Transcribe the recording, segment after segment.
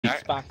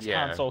Xbox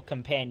Console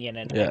Companion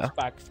and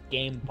Xbox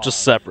Game Bar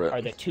just separate.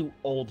 are the two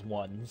old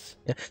ones.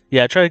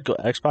 Yeah, I tried to go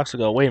Xbox to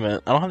go, wait a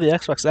minute, I don't have the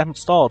Xbox app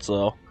installed,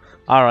 so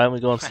alright, let me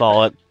go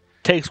install it.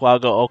 Takes a while, I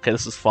go, okay,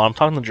 this is fun. I'm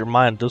talking to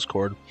Jeremiah on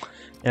Discord.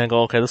 And I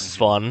go, okay, this is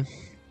fun.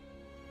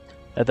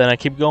 And then I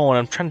keep going,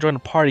 I'm trying to join the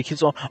party, he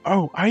keeps going,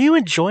 oh, are you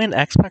enjoying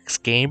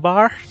Xbox Game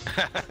Bar?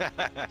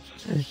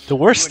 The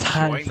worst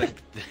time.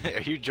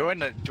 Are you enjoying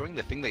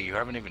the thing that you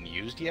haven't even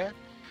used yet?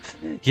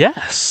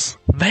 Yes,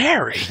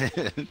 very.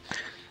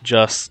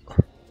 Just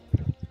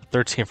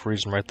 13th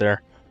reason right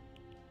there.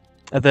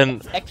 And then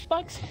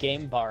Xbox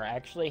Game Bar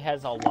actually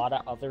has a lot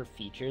of other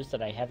features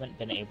that I haven't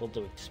been able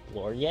to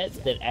explore yet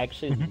that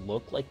actually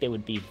look like they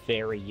would be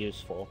very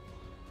useful.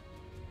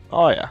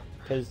 Oh yeah.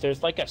 Because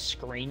there's like a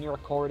screen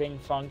recording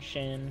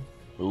function.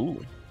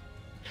 Ooh.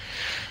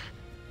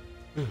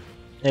 Yeah,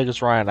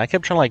 because Ryan, I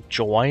kept trying to like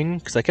join,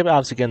 because I kept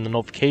obviously getting the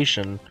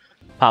notification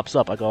pops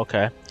up. I go,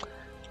 okay.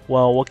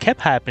 Well, what kept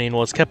happening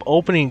was kept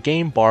opening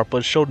Game Bar, but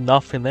it showed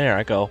nothing there.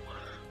 I go,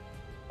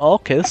 oh,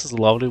 okay, this is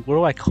lovely. Where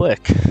do I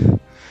click?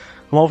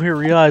 I'm over here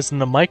realizing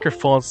the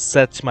microphone's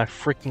set to my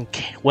freaking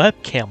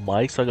webcam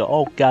mic, so I go,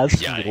 oh god,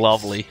 this is gonna be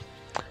lovely.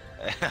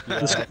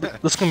 This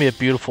is gonna be a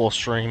beautiful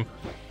stream.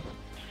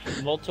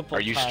 Multiple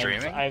Are you times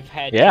streaming? I've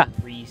had to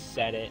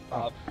reset it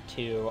up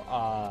to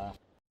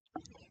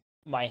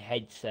my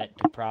headset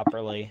to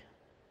properly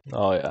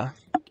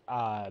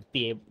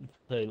be able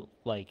to,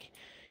 like,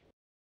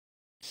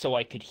 so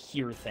I could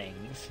hear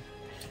things.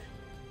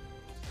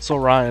 So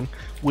Ryan,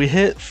 we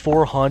hit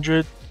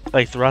 400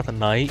 like throughout the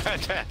night.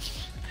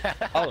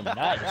 Oh,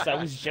 nice. I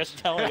was just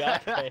telling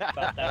Andre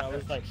about that. I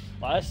was like,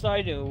 last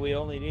I knew, we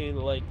only needed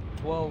like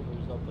 12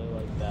 or something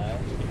like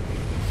that.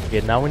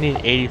 Yeah, now we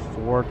need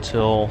 84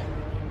 till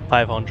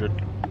 500.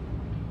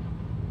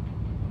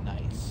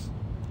 Nice.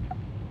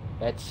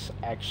 That's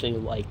actually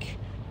like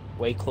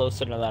way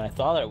closer than I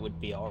thought it would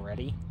be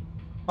already.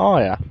 Oh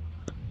yeah.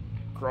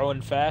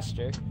 Growing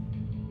faster.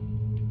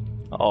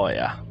 Oh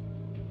yeah.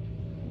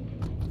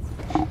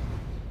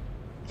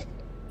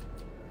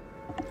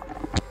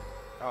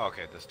 Oh,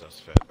 okay, this does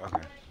fit.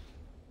 Okay.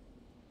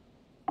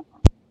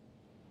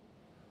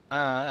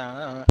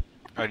 Oh,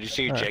 did you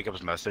see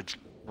Jacob's message,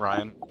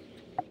 Ryan?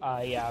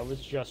 Yeah, I was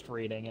just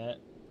reading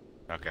it.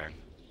 Okay.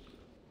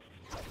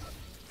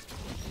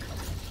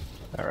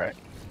 Alright.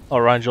 Oh,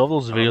 Ryan, did you love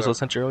those videos I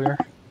sent you earlier?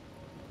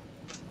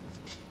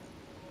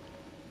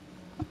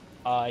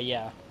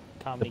 Yeah.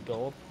 Comedy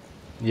Gold.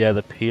 Yeah,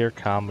 the peer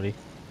comedy.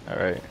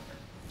 Alright.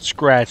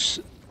 Scratch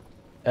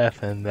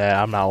effing that.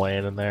 I'm not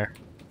landing there.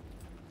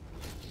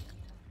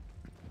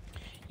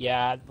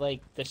 Yeah,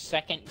 like, the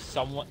second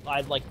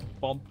I, like,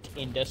 bumped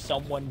into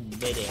someone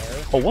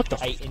midair, Oh, what the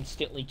I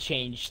instantly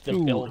changed the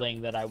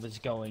building that I was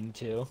going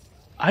to.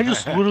 I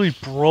just literally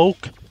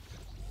broke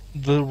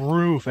the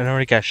roof and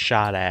already got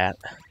shot at.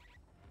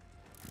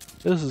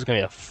 This is gonna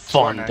be a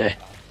fun day.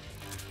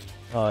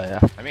 Oh, yeah.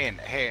 I mean,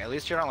 hey, at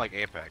least you're not like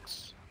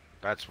Apex.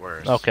 That's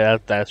worse. Okay,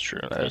 that's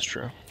true. That is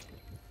true.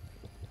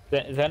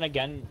 Then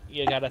again,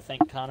 you gotta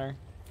think, Connor.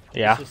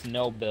 Yeah. This is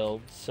no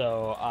build,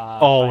 so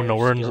oh no,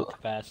 we're in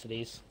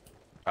capacities.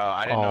 Oh,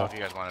 I didn't know if you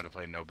guys wanted to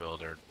play no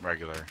build or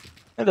regular.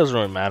 It doesn't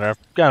really matter.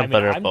 I've gotten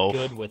better at both.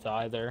 I'm good with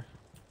either.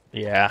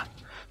 Yeah.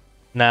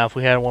 Now, if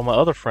we had one of my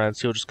other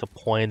friends, he would just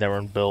complain that we're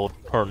in build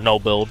or no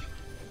build.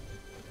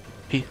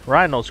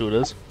 Ryan knows who it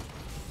is.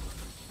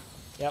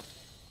 Yep.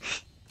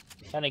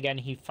 Then again,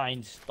 he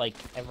finds like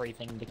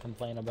everything to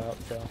complain about,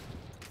 so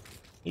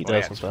he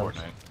does sometimes.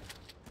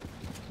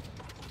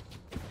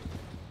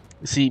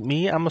 See,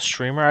 me, I'm a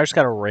streamer. I just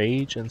gotta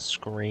rage and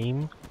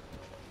scream,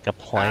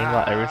 complain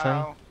about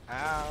everything.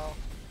 Ow.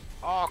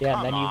 Oh, yeah,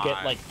 and then you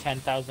get like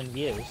 10,000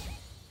 views.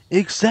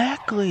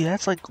 Exactly.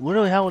 That's like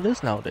literally how it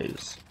is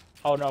nowadays.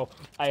 Oh no,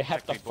 I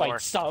have to fight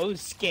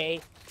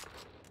Sasuke.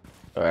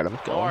 All right, I'm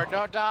going. Boar,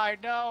 don't die!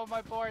 No,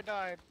 my boy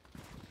died.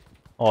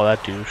 Oh,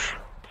 that douche.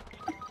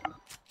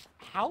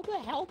 How the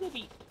hell did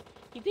he?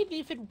 He didn't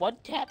even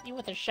one-tap me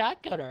with a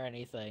shotgun or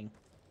anything.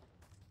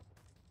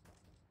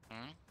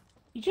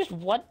 He just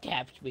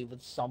one-tapped me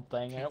with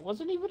something, and it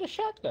wasn't even a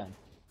shotgun.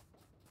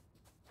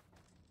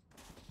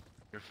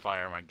 Your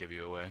fire might give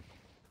you away.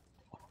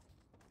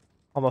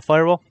 On my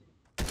fireball?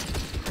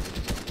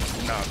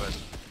 No, but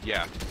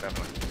yeah,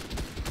 definitely.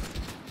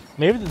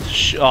 Maybe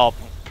the oh,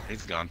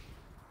 he's gone.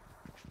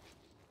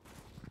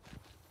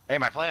 Hey,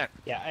 my plant.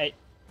 Yeah,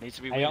 needs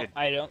to be weeded.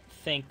 I don't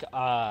think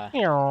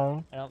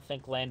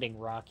landing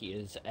Rocky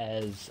is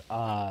as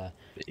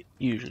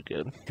usually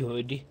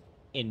good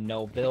in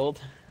no build.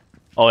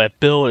 Oh, yeah,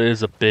 build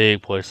is a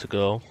big place to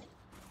go.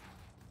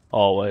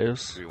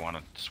 Always. Do we want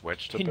to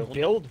switch to in build? In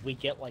build, we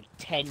get like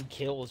 10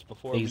 kills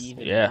before we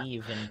even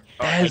leave, and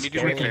can you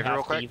do me a favor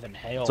real quick? Even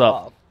hail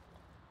up?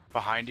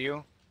 Behind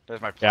you, there's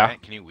my plant. Yeah.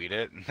 Can you weed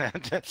it?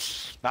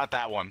 Not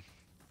that one.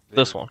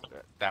 This one.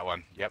 That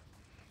one. Yep.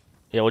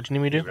 Yeah, what do you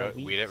need me to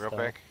do? Weed it real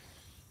quick.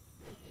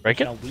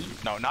 Break it?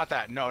 No, not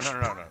that. No.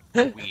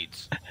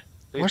 Weeds.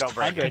 Please don't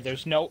break Andre, it.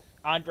 there's no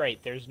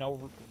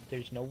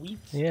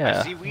weeds. Yeah.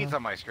 I see weeds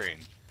on my screen.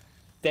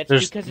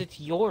 That's because it's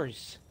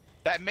yours.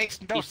 That makes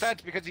no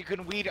sense because you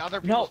can weed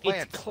other No,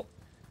 people's plants.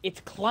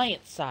 it's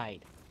client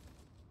side.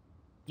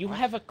 You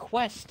have a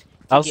quest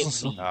I to was get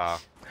just- weeds.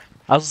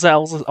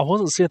 I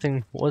wasn't seeing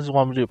anything. What does he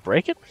want me to do?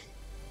 Break it?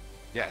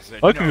 Yes,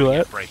 I can do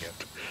that. Break it.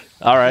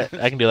 Alright,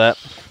 I can do that.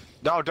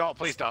 No, don't.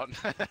 Please don't.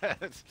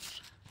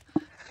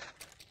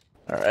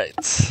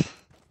 Alright.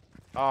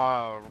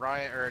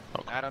 Ryan or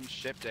Adam's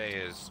ship day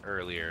is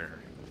earlier.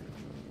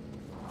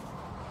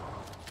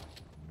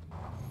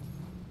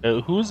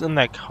 Who's in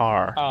that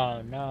car?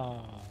 Oh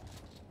no.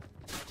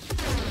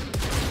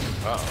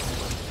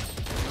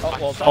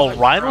 Uh-oh. Oh,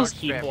 Ryan was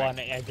people on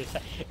it.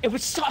 It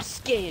was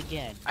Sasuke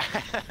again.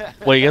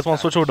 Wait, you guys want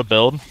to switch over to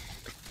build?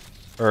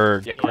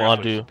 Or Yeah,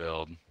 want to do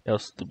build. Yeah,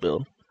 let's do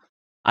build.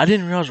 I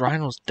didn't realize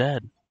Ryan was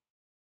dead.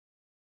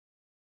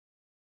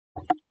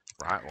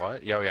 Ryan,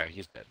 what? Yeah,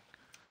 he's dead.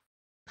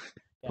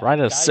 Yeah, Ryan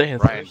is died saying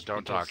Ryan, first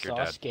don't because talk, you're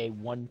dead. Sasuke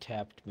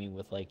one-tapped me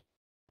with like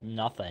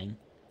nothing.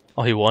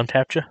 Oh, he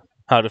one-tapped you?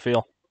 How'd it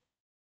feel?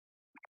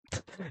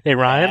 Hey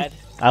Ryan, Bad.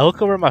 I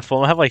look over at my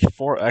phone. I have like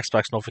 4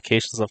 Xbox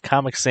notifications of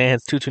Comic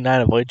Sans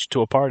 229 invited you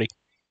to a party.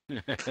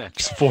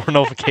 Just 4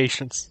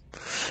 notifications.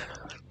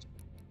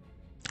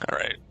 All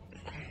right.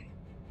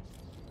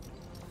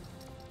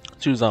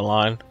 Choose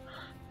online.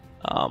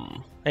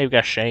 Hey, we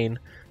got Shane.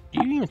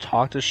 Do you even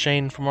talk to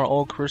Shane from our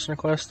old Christian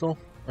quest still,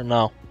 or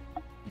no?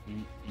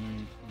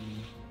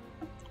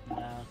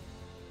 No,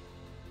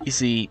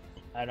 Easy.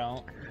 I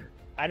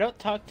don't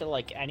talk to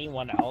like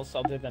anyone else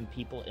other than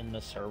people in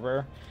the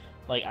server.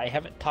 Like I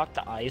haven't talked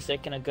to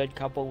Isaac in a good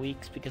couple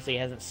weeks because he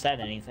hasn't said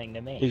anything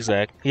to me.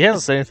 Exact. He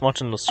hasn't said anything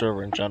much in the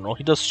server in general.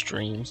 He does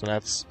streams, and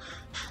that's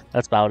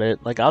about it.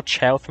 Like I'll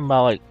chat with him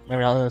about like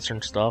maybe I'll answer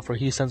and stuff, or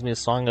he sends me a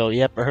song. And go,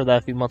 yep, I heard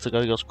that a few months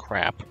ago. He goes,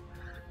 crap.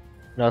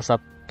 No, that's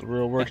not the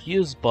real word he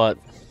used, but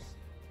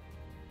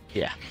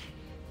yeah.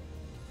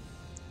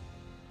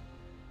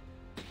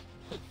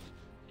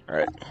 All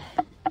right.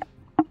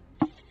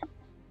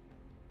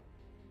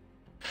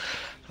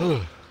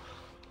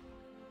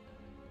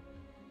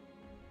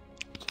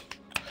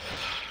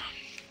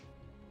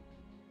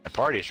 The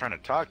party is trying to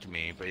talk to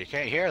me, but you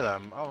can't hear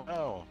them. Oh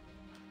no.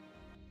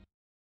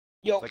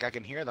 Yo. Like I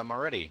can hear them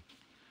already.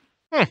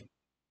 Yeah,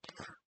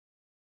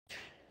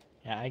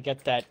 I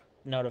get that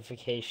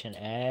notification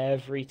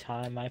every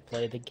time I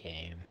play the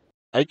game.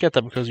 I get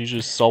that because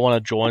usually someone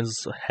that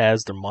joins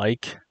has their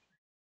mic.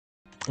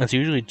 It's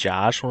usually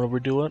Josh whenever we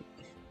do it.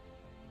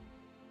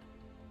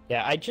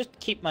 Yeah, I just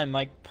keep my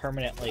mic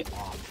permanently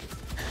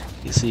off.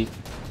 You see,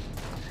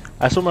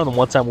 I still remember the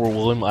one time where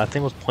William, I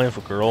think, was playing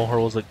with a girl,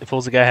 or was like, if it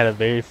was a guy who had a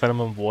very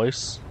feminine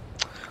voice,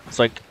 it's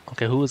like,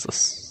 okay, who is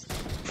this?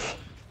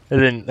 And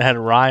then had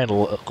Ryan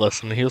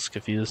listen, he was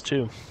confused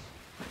too.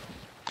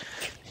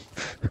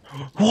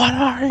 What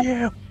are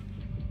you?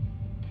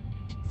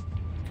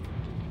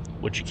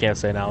 Which you can't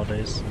say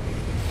nowadays.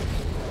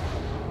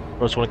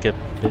 Or just want to get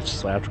bitch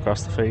slapped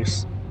across the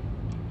face.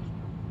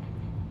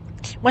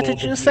 What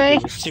did you say?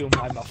 Assume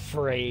I'm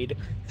afraid.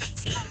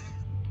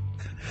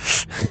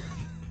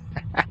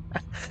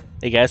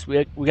 Hey guys,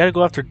 we gotta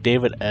go after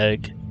David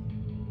Egg.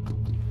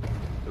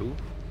 Who?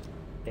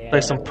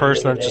 Like some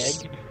person that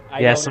just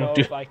I don't know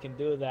if I can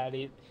do that.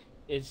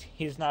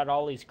 He's not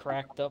all he's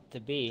cracked up to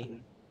be.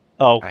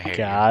 Oh I hate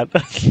God.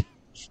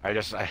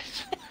 I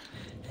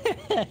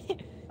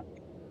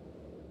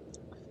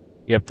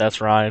Yep,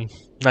 that's Ryan.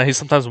 Now he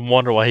sometimes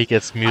wonder why he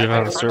gets muted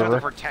on the I've worked with server.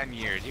 him for 10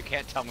 years. You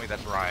can't tell me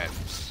that's Ryan.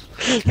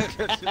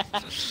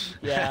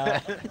 Yeah.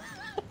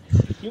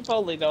 You've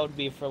only known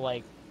me for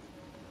like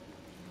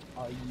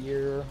a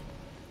year,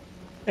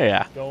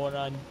 Yeah. going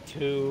on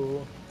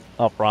 2.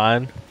 Up,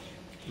 Ryan.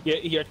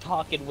 You're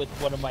talking with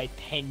one of my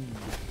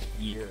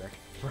 10-year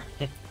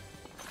friends.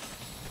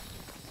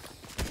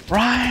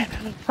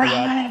 Ryan!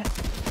 Ryan!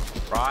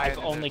 I've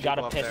only got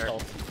a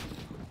pistol.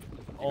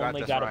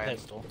 Only got a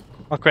pistol.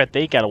 Oh crap,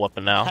 they got a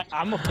weapon now.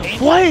 I'm a pain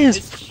What on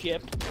is- this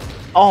ship.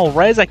 Oh,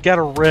 right as I got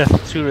a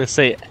rift too to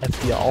say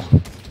F y'all.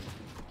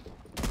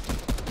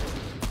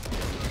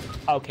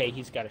 Okay,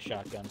 he's got a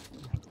shotgun.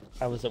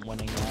 I wasn't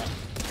winning that.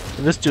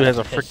 And this dude has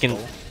a Pistol. freaking.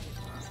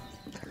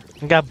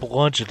 He got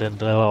bludgeoned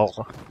into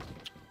hell.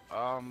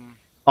 Um,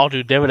 Oh,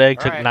 dude, David Egg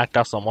Alright. knocked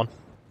out someone.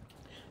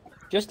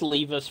 Just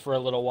leave us for a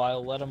little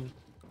while. Let him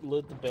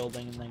loot the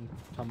building and then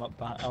come up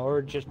behind,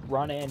 or just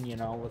run in, you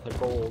know, with a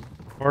gold.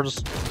 Or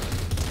just.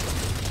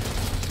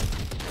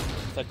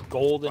 It's a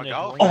gold and a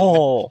Oh, green.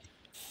 Oh!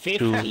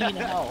 15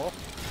 health.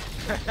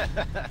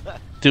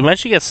 Dude,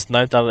 imagine you get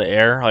sniped out of the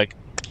air, like.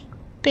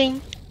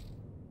 Ding!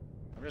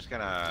 I'm just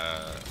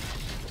gonna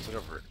sit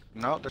over.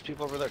 No, there's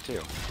people over there too.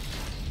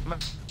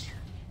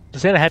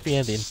 This ain't a happy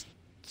ending.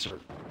 Just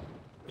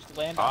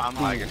land Oh, on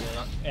I'm lagging.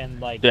 and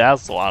like Dude,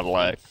 that's a lot of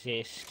lag.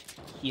 just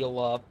heal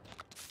up.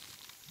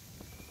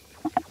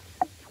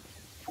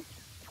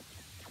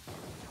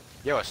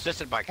 Yo,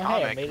 assisted by Oh, hey, I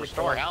comic, made it to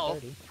restore level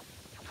health.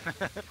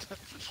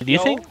 30. Do you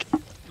No. think.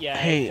 Yeah,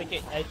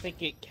 Hey. I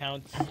think it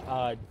counts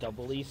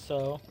doubly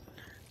so.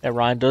 Hey,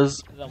 Ryan, does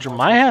The more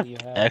Jeremiah have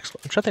people you have. X?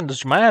 I'm trying to think, does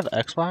Jeremiah have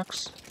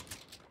Xbox?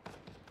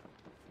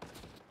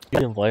 You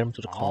can invite him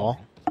to the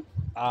call.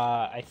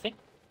 I think,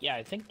 yeah,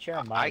 I think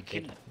Jeremiah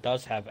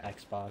does have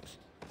Xbox.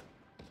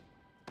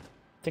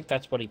 I think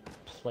that's what he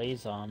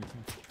plays on.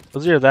 It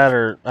was either that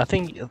or I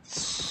think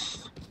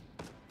it's.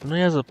 I know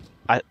he has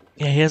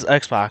yeah, he has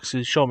Xbox.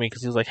 He showed me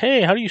because he was like,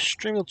 "Hey, how do you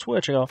stream to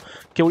Twitch?" I go,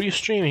 "Okay, what do you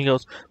stream?" He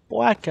goes,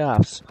 "Black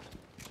Ops."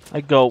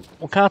 I go,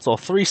 "What console?"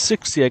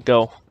 360. I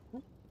go,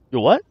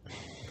 "You what?"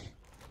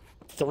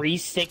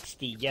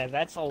 360. Yeah,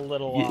 that's a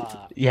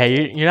little. Yeah,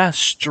 you're not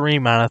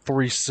streaming on a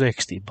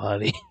 360,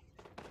 buddy.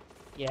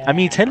 Yeah. I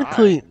mean,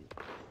 technically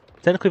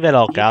that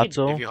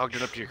Elgato. If you hooked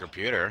it up to your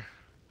computer.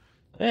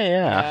 Yeah.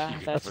 Yeah,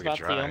 that's about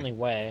the only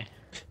way.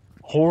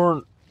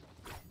 Or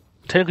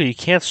technically, you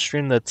can't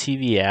stream the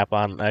TV app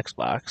on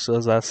Xbox, so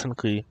that's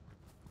technically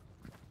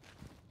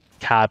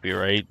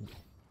copyright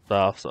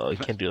stuff, so you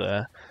can't do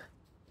that.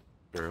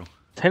 True.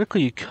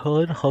 Technically, you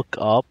could hook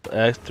up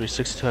a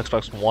 360 to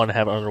Xbox One and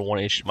have it under one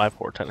HDMI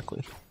port,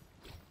 technically.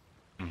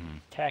 Mm-hmm.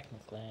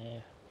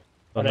 Technically.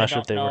 I'm not sure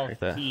if they work like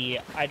that.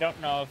 I don't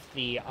know if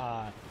the,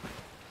 I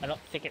don't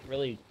think it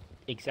really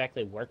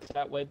exactly works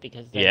that way,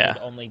 because they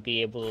would only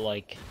be able to,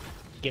 like,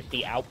 get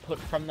the output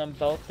from them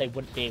both. They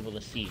wouldn't be able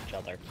to see each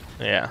other.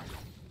 Yeah.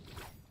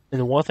 And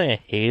the one thing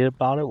I hated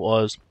about it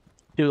was,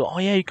 dude, oh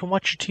yeah, you can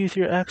watch your TV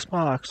through your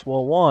Xbox.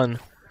 Well, one,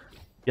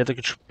 you have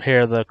to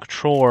pair the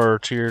controller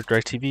to your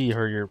DirecTV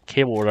or your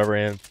cable or whatever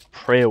and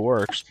pray it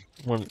works,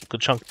 when the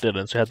chunk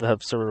didn't, so you have to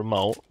have the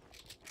remote.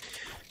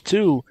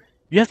 Two,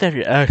 you have to have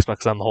your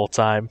Xbox on the whole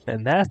time,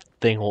 and that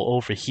thing will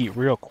overheat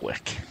real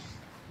quick.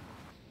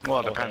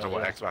 Well, it depends on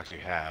what Xbox you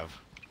have.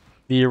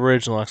 The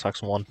original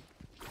Xbox One.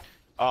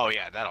 Oh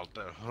yeah, that'll.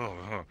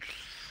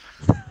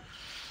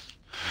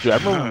 Dude,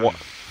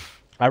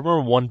 I remember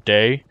one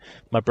day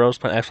my bro was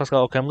playing Xbox. I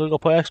go, okay, I'm gonna go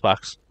play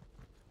Xbox.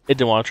 It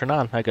didn't want to turn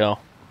on. I go,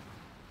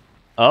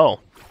 oh,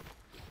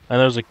 and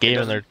there's a game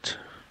in there.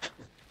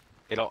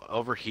 It'll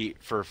overheat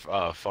for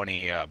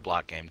funny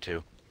block game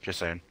too. Just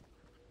saying.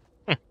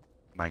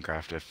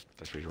 Minecraft, if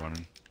that's what you're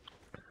running.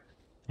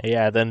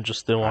 Yeah, then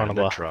just didn't want to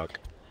go. Truck.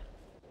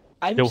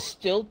 I'm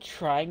still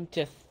trying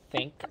to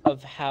think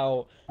of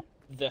how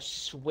the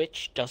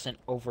Switch doesn't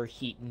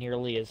overheat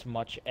nearly as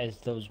much as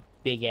those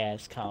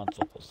big-ass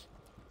consoles.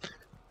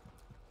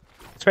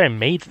 It's very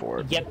made for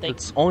it. Yet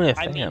it's only a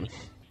fan.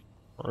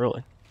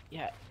 Really.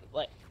 Yeah,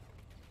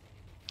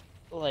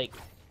 like,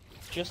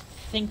 just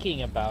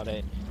thinking about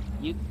it,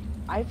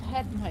 I've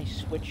had my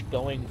Switch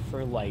going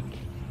for, like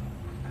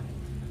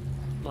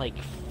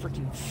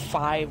freaking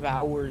 5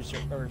 hours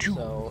or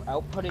so,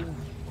 outputting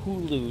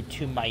Hulu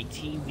to my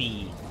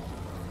TV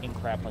and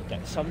crap like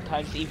that.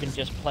 Sometimes even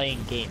just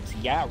playing games.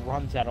 Yeah, it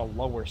runs at a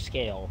lower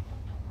scale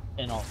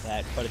and all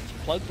that, but it's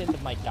plugged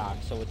into my dock,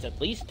 so it's at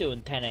least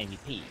doing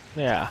 1080p.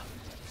 Yeah.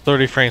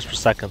 30 frames per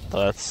second,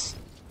 though. That's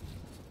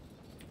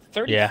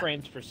 30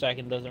 frames per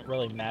second doesn't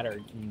really matter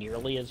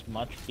nearly as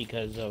much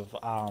because of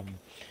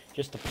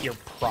just the pure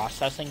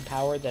processing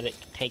power that it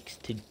takes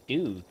to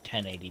do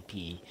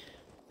 1080p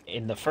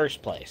in the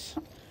first place.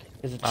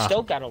 Because it's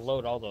still got to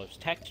load all those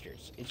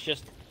textures. It's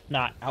just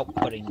not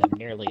outputting them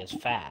nearly as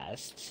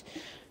fast.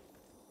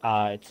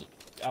 It's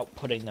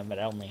outputting them at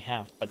only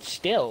half. But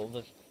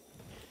still,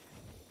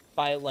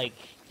 by, like,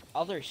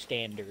 other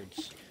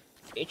standards,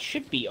 it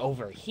should be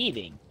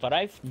overheating. But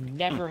I've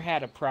never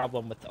had a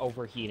problem with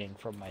overheating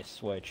from my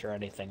Switch or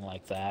anything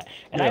like that.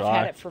 And I've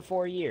had it for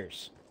 4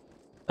 years.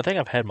 I think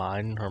I've had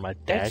mine, or my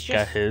dad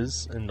got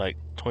his in, like,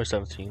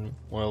 2017,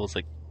 when it was,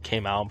 like,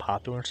 came out and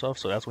popular and stuff,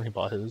 so that's when he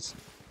bought his.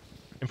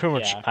 And pretty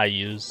much I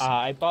use.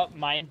 I bought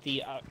mine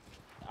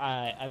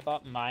I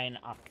bought mine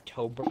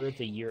October,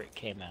 the year it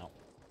came out.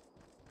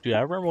 Dude,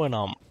 I remember when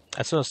I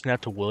sent a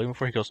snap to William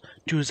before. He goes,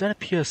 "Dude, is that a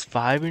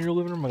PS5 in your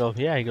living room?" I go,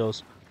 "Yeah." He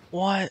goes,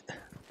 "What?"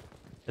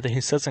 And then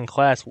he sits in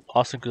class.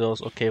 Austin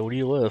goes, "Okay, where do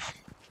you live?"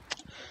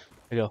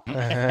 I go,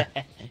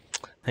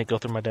 I go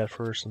through my dad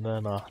first and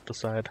then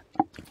decide.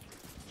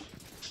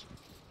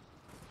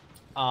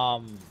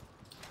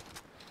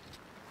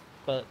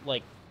 But,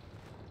 like,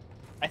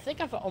 I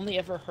think I've only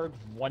ever heard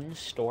one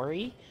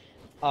story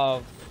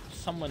of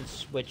someone's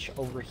Switch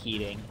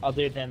overheating,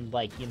 other than,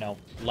 like, you know,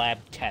 lab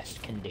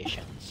test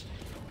conditions.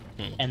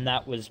 And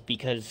that was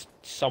because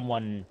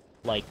someone,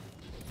 like,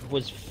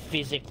 was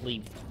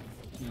physically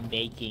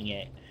making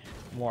it,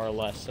 more or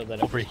less, so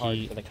that it was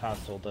hard for the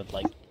console to,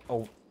 like,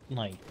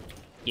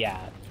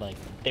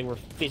 they were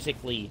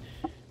physically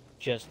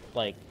just,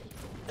 like,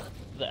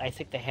 I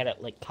think they had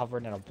it, like,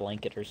 covered in a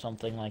blanket or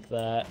something like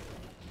that.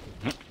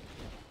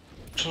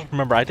 Just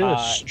remember, I did a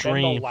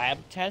stream. Then the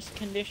lab test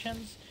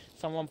conditions,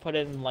 someone put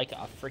it in, like,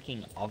 a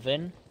freaking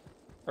oven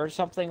or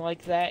something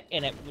like that,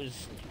 and it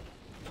was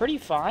pretty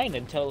fine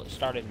until it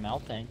started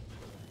melting.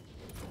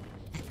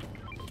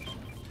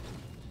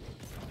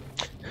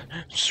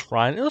 Just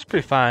Ryan, it was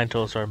pretty fine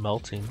until it started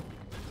melting.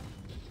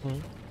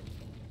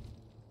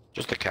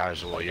 Just a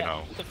casual, you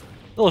know. It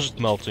was just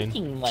melting.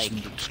 Freaking, like,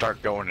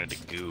 start going into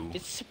goo.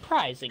 It's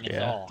surprising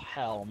as all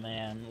hell,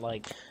 man.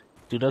 Like,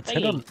 dude,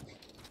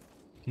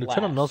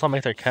 Nintendo knows how to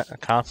make their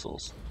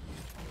consoles.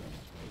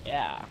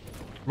 Yeah.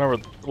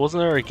 Remember,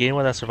 wasn't there a game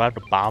where that survived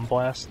a bomb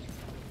blast?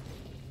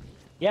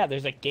 Yeah,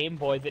 there's a Game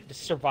Boy that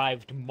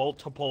survived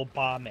multiple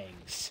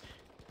bombings.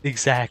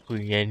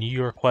 Exactly, and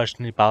you're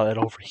questioning about it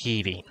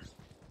overheating.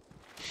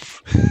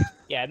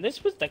 Yeah, and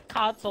this was the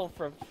console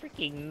from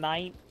freaking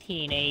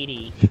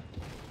 1980.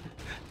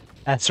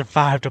 That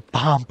survived a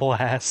bomb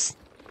blast.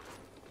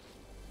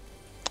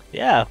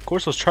 Yeah, of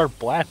course it was charred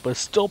black, but it's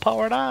still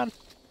powered on.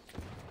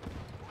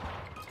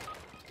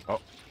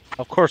 Oh.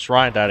 Of course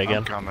Ryan died again.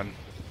 I'm coming.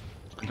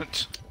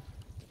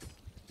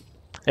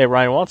 Hey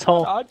Ryan, what's Well,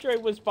 all? Andre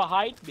was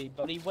behind me,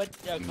 but he went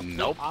a complete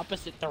Nope.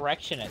 opposite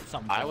direction at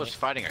some point. I was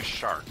fighting a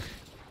shark.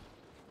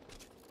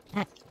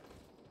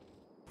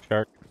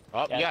 Shark.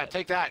 Oh, yeah,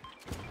 take that.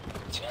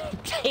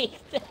 Take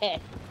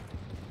that!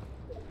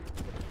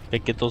 Hey,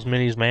 get those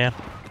minis, man.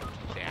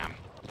 Damn.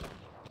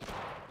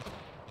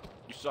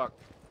 You suck.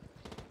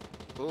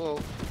 Oh.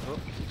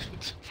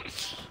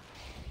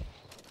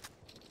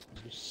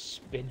 Just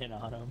spinning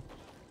on them.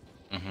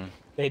 Mm-hmm.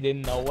 They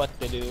didn't know what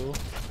to do.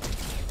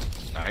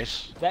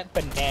 Nice. That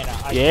banana.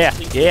 I Yeah,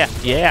 completely yeah,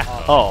 lit yeah.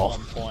 up Oh. At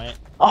one point.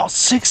 Oh,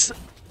 6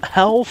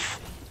 health.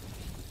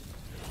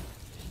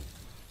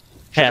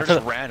 Hey, I Should've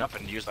just ran up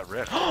and used that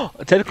rift.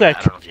 technically, I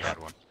don't know if you had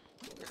one.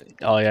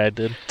 Oh yeah, I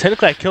did.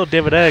 Technically, I killed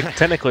David Egg.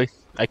 Technically,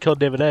 I killed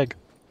David Egg.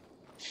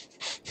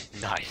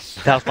 Nice.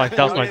 That was my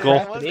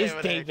goal. It is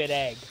David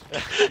Egg.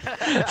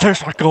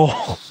 There's my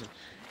goal.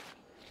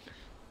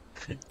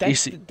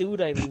 That's the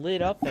dude I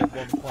lit up at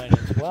one point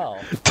as well.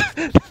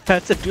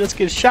 That's it, dude. Let's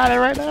get shot at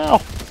right now.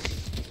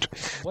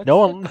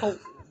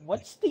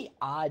 What's the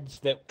odds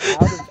that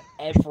out of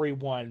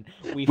everyone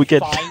we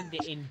get- find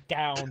and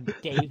down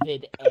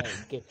David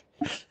Egg?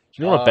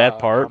 You know what a bad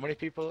part? How many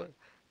people?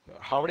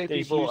 How many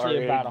There's people usually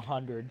are about in?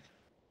 100.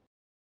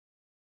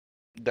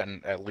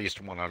 Then at least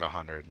 1 out of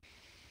 100.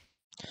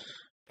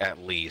 At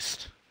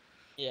least.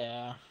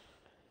 Yeah.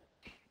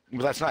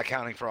 But that's not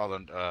counting for all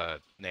the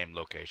named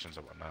locations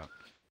and whatnot.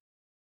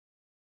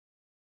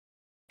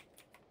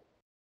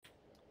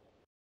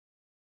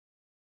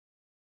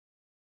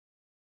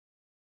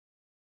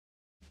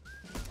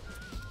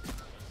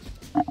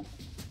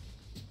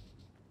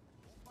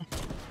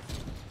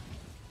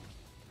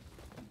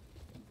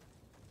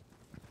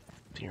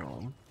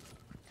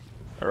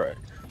 Alright.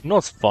 You know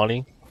what's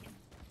funny?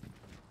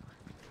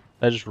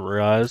 I just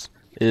realized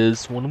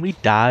is when we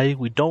die,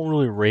 we don't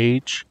really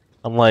rage.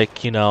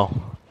 Unlike, you know,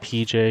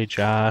 PJ,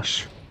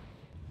 Josh,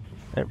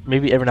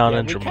 maybe every now and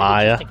then we kinda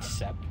Jeremiah. just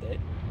accept it.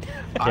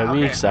 Yeah,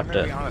 we accept I'm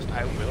gonna it. be honest,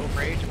 I will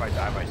rage if I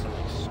die by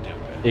something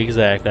stupid.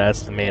 Exactly,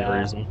 that's the main Yeah.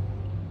 reason.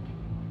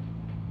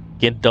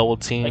 Get double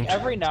teamed. Like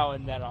every now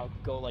and then I'll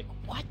go like,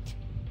 what?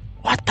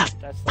 What the?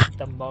 That's like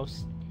the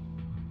most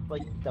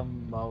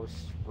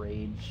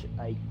rage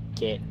I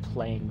get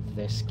playing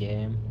this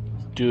game.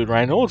 Dude,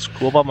 Ryan, know what's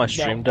cool about my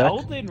stream Now, deck?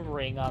 Elden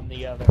Ring, on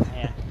the other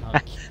hand,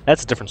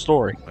 That's a different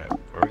story. Wait, where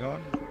are we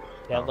going?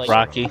 yeah, like,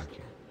 Rocky.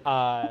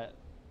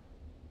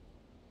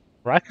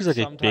 Rocky's like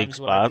a sometimes big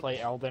when I spot. play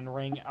Elden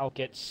Ring, I'll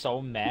get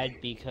so mad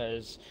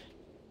because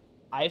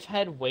I've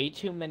had way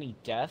too many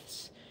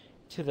deaths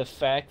to the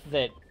fact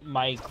that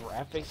my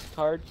graphics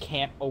card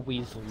can't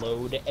always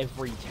load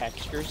every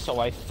texture, so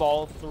I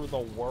fall through the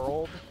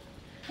world.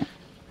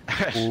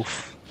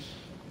 Oof.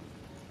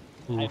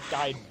 I've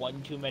died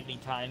one too many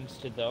times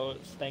to those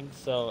things,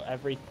 so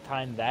every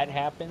time that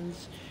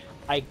happens,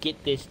 I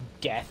get this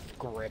death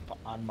grip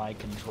on my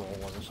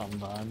controller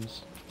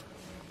sometimes.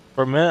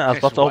 For a minute, I was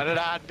about to What open. did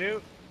I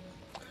do?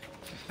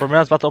 For a minute,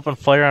 I was about to open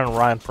fire on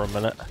Ryan for a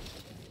minute.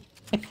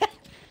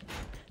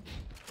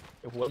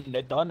 It wouldn't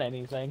have done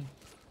anything.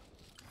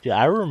 Yeah,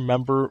 I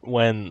remember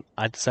when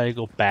I decided to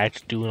go back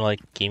to doing like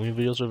gaming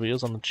videos or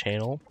videos on the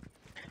channel.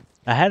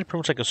 I had pretty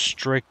much like a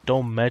strict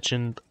don't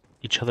mention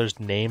each other's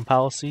name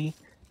policy,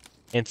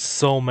 and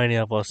so many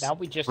of us Now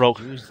we just broke.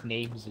 use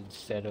names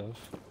instead of.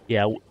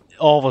 Yeah,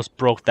 all of us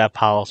broke that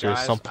policy at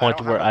Guys, some I point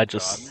don't where have a I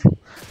just. gun.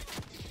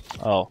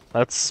 Oh,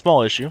 that's a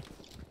small issue.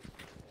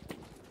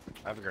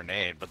 I have a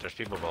grenade, but there's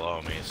people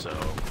below me, so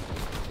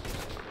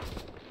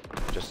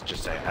just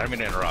say. I don't mean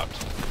to interrupt.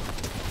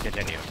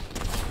 Continue.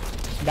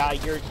 Nah,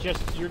 you're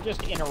just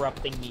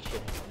interrupting me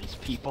shitting on these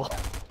people.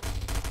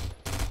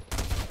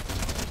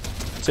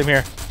 Same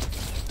here.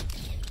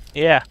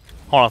 Yeah.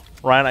 Hold on,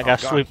 Ryan. I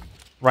got God. sweep.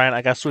 Ryan,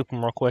 I got sweep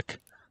him real quick.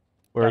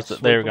 Where is Yeah,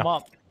 it? There we sweep 'em go.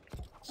 up.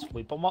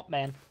 Sweep them up,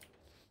 man.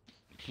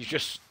 You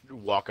just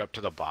walk up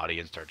to the body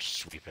and start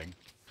sweeping.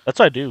 That's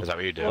what I do. Is that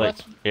what you do? Well,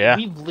 that's, yeah.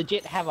 We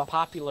legit have a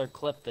popular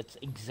clip that's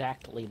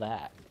exactly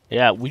that.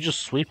 Yeah, we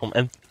just sweep them.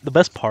 And the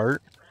best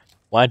part,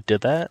 when I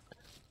did that,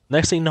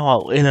 next thing you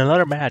know, in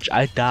another match,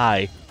 I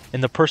die,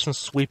 and the person's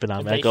sweeping on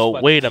And me. I they go,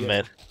 swept wait a you.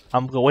 minute.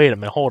 Wait a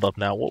minute. Hold up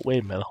now.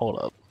 Wait a minute. Hold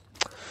up.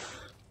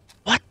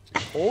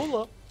 Hold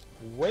up.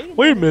 Wait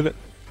Wait a minute.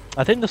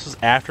 I think this was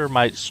after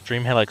my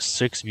stream had like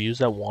 6 views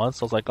at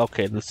once. I was like,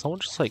 okay, did someone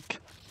just like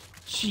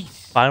Jeez.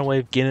 find a way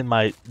of getting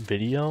my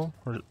video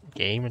or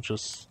game and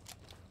just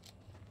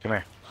Come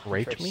here.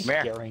 rape You're me? Come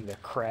here. scaring the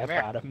crap Come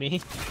here. out of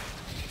me.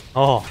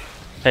 Oh,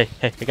 hey,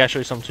 I gotta show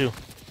you something too.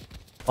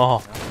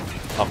 Oh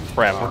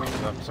crap.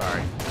 I'm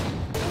sorry.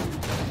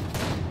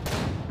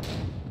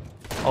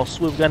 Oh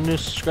sweet, we got a new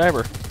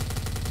subscriber.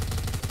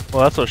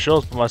 Well, that's what it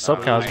shows, but my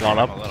sub count has gone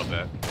up. A little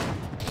bit.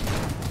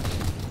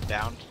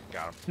 Down.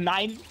 Got him.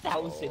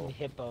 9,000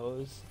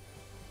 hippos.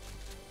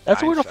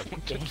 That's where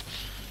the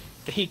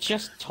They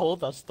just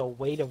told us the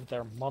weight of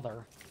their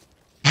mother.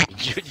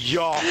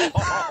 Yo.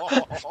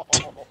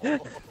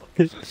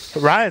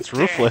 Ryan's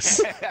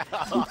ruthless.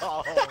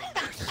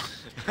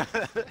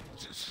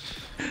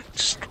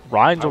 Just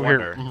Ryan's over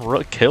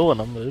here killing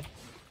them, dude.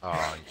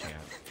 Oh, you can't.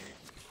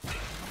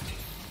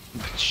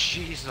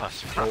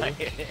 Jesus, Ryan.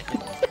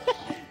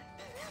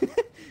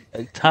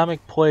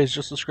 Atomic Plays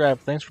just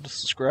subscribed. Thanks for the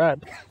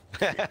subscribe.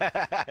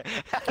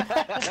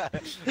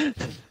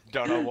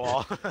 Donut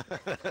wall.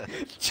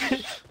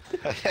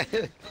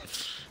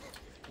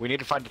 We need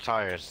to find the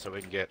tires so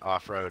we can get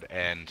off-road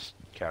and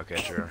cow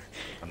catcher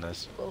on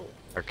this.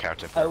 Or cow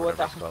tip, or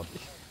whatever it's called.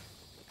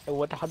 I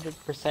would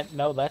 100%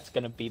 know that's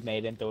gonna be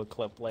made into a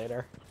clip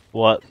later.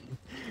 What?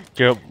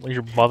 Your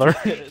mother?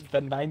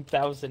 The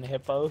 9,000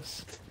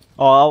 hippos.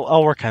 Oh,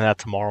 I'll work on that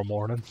tomorrow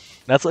morning.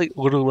 That's like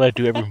literally what I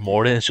do every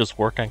morning. Is just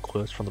work on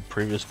clips from the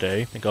previous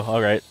day and go,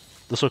 all right,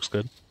 this looks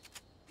good.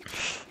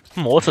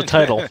 What's a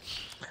title?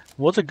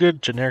 What's a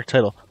good generic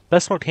title?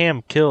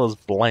 BestSmokedHam kills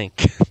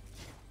blank.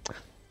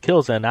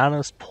 Kills an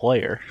anonymous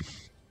player.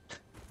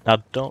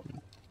 Now don't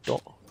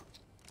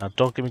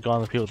get me going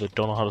on the people that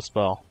don't know how to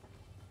spell.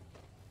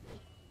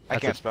 I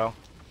can't spell.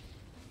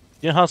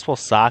 You know how to spell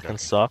sock and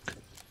suck?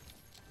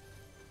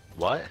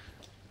 What?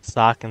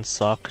 Sock and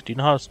suck. Do you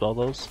know how to spell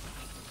those?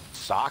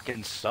 Sock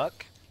and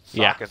suck?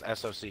 Yeah. Sock is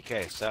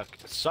S-O-C-K.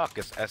 Suck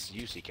is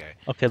S-U-C-K.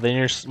 Okay, then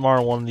you're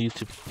smarter one of the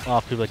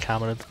YouTube people that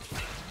commented.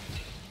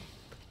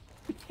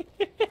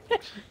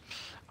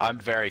 I'm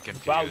very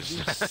confused. Wow, you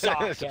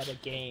suck at a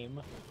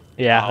game.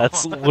 Yeah,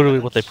 that's literally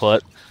what they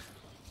put.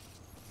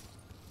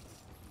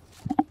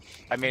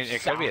 I mean,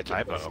 it could be a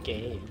typo.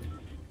 Game.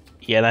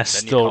 Yeah, and I Then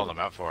still... you called them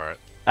out for it.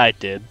 I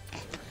did.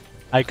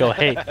 I go,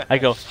 hey, I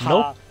go,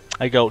 nope.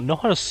 I go, know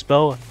how to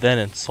spell, then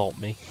insult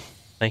me.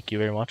 Thank you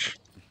very much.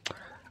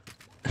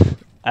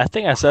 I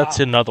think I said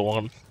to another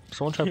one.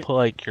 Someone tried to put,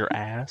 like, your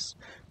ass,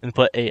 and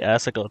put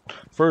A-S. I go,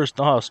 first,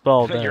 know how to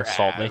spell, then Your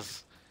insult me.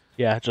 ass.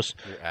 Yeah, just...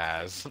 Your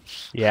ass.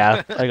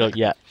 Yeah, I go,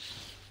 yeah.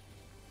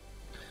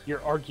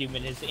 Your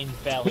argument is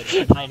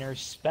invalid. Minor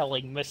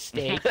spelling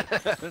mistake.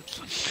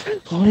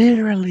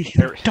 Literally,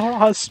 don't know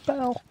how to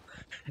spell.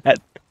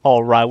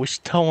 Alright, we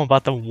should tell him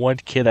about the one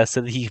kid that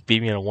said that he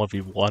beat me in a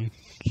 1v1.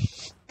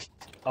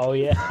 Oh,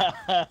 yeah.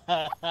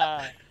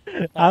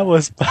 I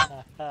was...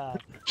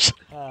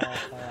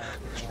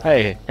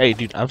 Hey,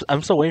 dude,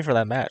 I'm still waiting for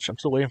that match. I'm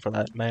still waiting for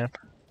that, man.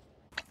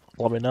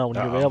 Let me know when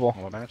you're available.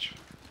 What match?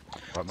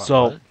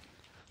 So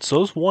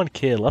this one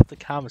kid left the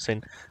comment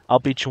saying, I'll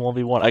beat you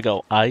 1v1. I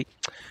go,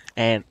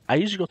 and I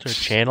usually go to a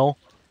channel,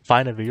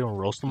 find a video, and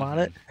roast him on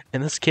it.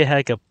 And this kid had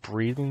like a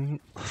breathing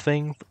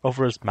thing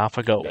over his mouth.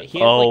 I go, yeah, he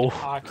had,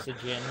 like,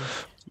 oxygen.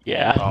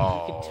 Yeah.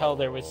 You could tell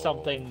there was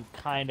something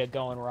kind of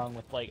going wrong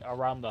with, like,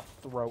 around the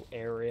throat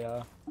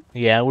area.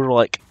 Yeah, we were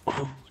like,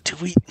 do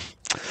we...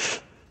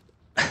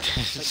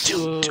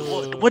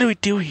 what do we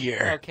do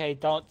here? Okay,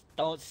 don't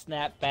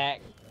snap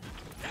back.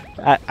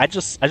 I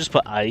just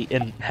put I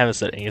and haven't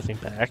said anything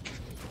back.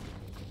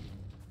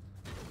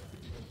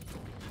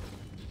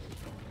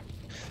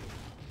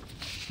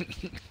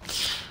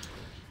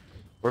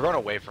 We're going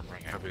away from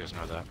ring. I hope you guys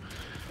know that.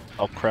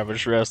 Oh crap! I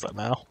just realized that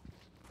now.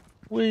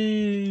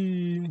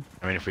 Whee!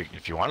 I mean,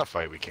 if you want to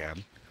fight, we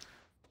can.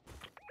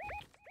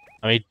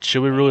 I mean,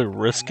 should we really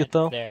risk it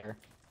though? There.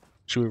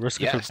 Should we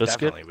risk it Yes, for biscuit?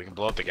 definitely. We can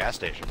blow up the gas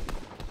station.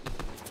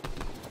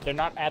 They're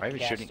not at Maybe the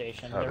gas shooting-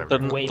 station. oh, They're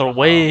They're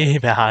way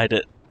behind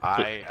it.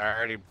 I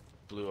already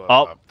blew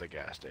up the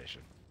gas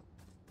station.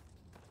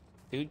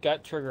 Dude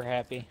got trigger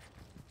happy.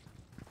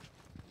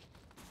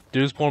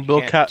 Dude's pulling You Bill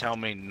can't Cat. tell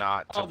me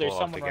not to there's blow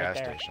up the someone right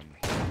gas there.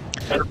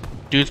 station.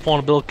 Dude's pulling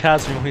a Bill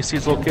Cosby when he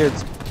sees little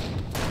kids.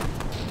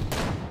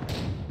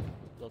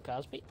 Bill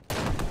Cosby?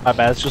 My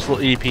bad, it's just a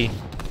little EP.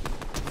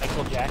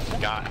 Michael Jackson?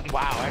 God,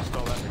 wow, I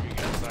stole that from you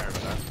guys. Sorry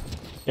about that.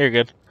 You're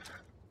good.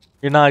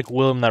 You're not like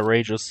William that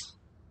rages.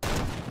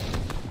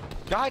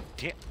 God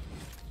damn.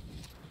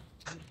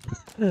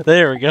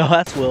 There we go.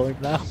 That's William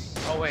now.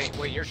 Oh wait,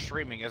 you're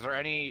streaming. Is there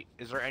any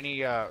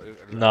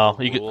No,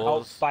 you could-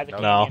 rules? by the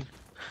No. canyon.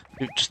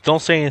 Just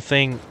don't say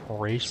anything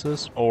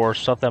racist or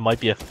stuff that might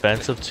be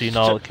offensive to, you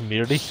know, the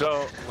community.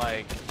 So,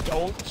 like,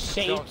 Don't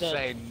say Don't the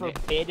say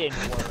forbidden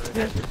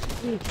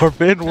word.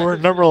 Forbidden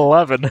word number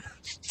 11.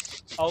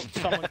 Oh,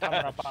 someone coming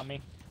up on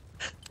me.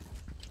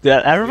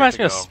 Yeah, that we reminds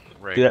me have of to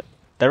go, Rick.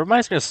 that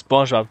reminds me of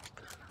SpongeBob.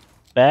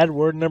 Bad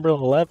word number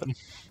 11,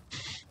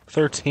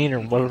 13 or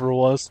whatever it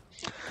was.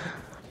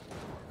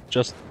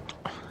 Just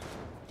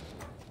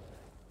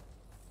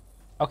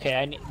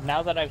Okay,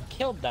 now that I've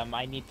killed them,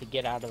 I need to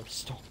get out of the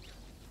storm.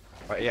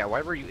 Yeah,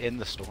 why were you in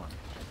the storm?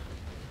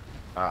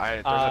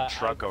 There's a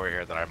truck over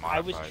here that I modified.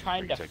 I was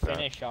trying to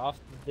finish off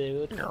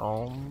the dude.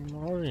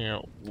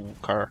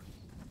 car.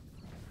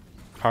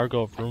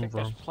 Cargo I vroom think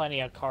there's vroom. plenty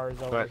of cars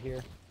over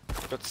here.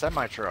 But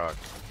semi truck.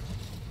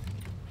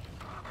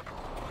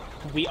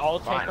 We all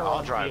take Fine, our I'll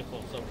own drive.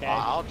 vehicles, okay?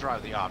 I'll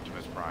drive the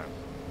Optimus Prime.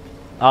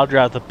 I'll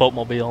drive the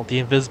boatmobile, the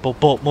invisible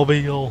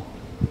boatmobile.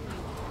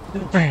 I'm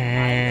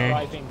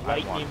driving I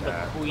Lightning want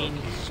that.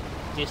 McQueen's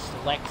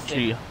dyslexic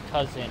Gee.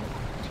 cousin.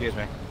 Excuse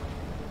me.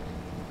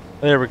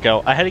 There we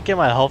go. I had to get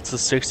my health to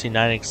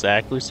 69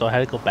 exactly, so I had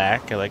to go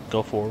back and like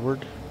go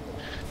forward.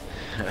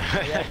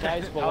 Yeah,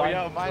 guys, well, Oh, I'm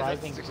yeah, mine's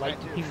at driving 69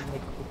 too. Lightning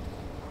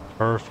McQueen.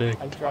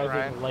 Perfect. I'm Alright.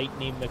 driving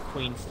Lightning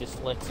McQueen's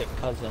dyslexic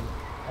cousin.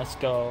 Let's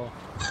go.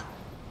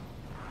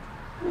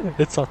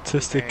 It's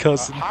autistic Hey,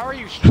 cousin. how are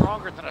you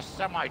stronger than a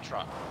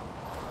semi-truck?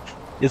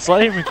 It's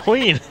Lightning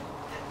McQueen.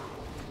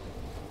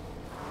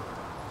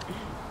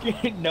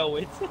 No,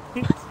 it's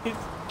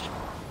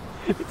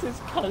his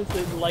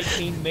cousin,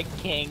 Lightning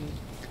McKing.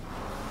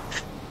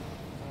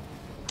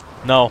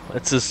 No,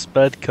 it's his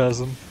sped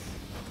cousin.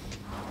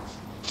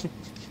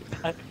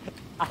 I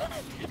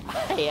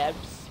am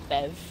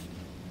Spev.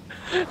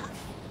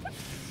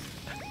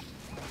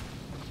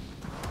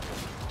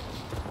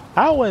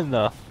 How in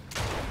the...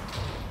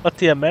 What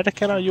the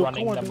American are you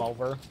Running going them to?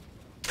 over.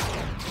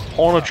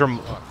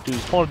 Dude,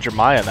 he's pulling a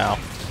Jeremiah now.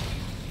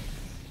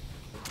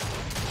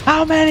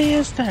 How many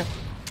is there?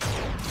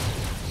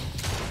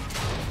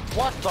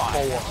 What the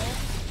hell?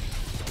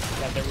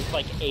 Yeah, there was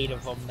like 8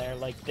 of them there.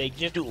 Like they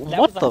just Dude, that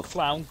what was the a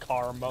clown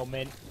car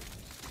moment.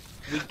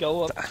 We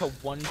go up to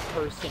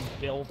one-person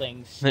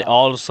buildings. They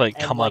all just like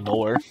and, come like, out of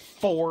nowhere.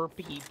 4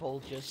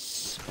 people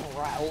just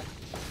sprout.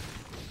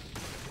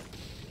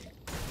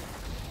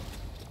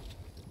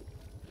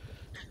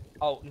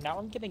 Oh, now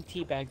I'm getting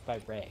teabagged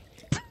by Ray.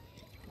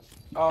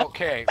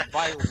 Okay,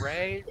 by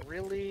Ray,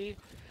 really?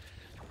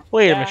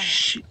 Wait a Yeah.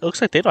 minute. It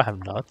looks like they don't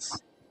have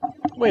nuts.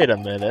 Wait a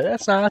minute.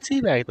 That's not a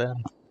teabag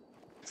then.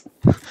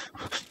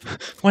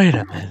 Wait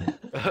a minute.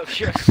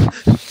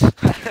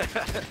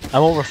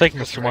 I'm overthinking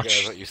this too That's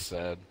much. what you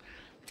said.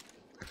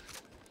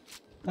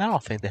 I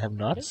don't think they have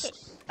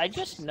nuts. I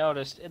just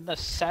noticed in the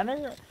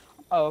center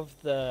of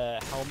the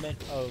helmet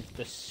of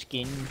the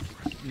skin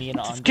me and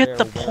Andre Get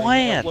the are wearing,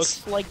 plants! it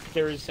looks like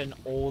there's an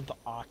old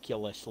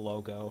Oculus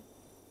logo.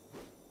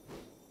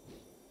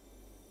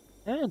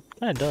 Yeah, it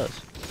kinda does.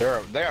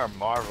 They are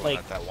marveling Like-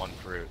 at that one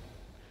fruit.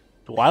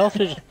 Why don't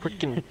they just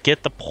freaking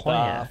get the The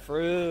plant?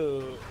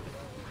 fruit.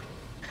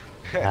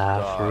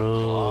 Ah, fruit.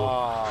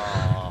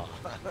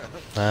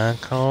 Oh.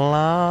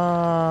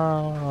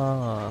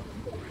 Claw.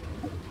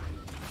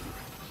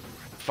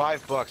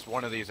 $5,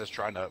 one of these is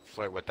trying to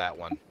flirt with that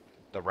one.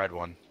 The red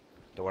one.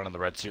 The one in the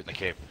red suit and the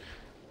cape.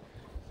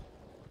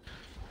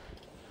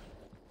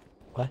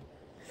 What?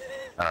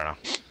 I don't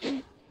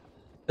know.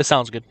 It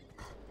sounds good.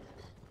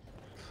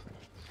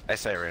 I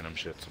say random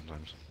shit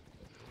sometimes.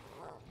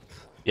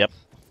 Yep.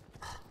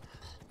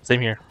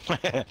 Same here.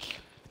 Let's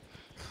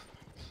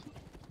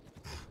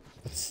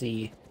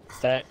see. Is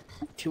that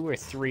 2 or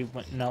 3?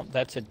 No,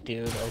 that's a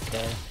dude.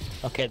 Okay.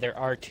 Okay, there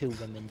are 2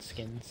 women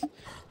skins.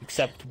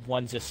 Except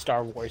one's a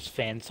Star Wars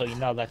fan, so you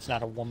know that's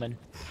not a woman.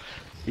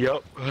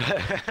 Yep.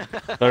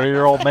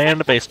 30-year-old man in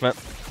the basement.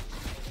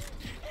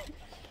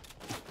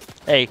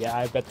 Hey, Yeah,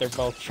 I bet they're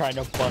both trying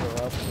to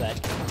butter up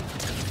that.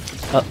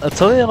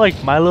 until they have,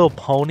 like My Little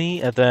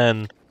Pony, and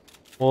then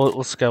well,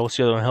 what's the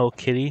other one? Hello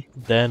Kitty.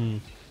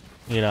 Then,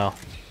 you know.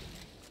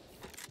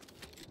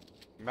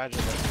 Imagine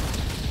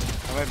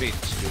if... I'm gonna be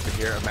stupid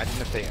here.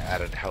 Imagine if they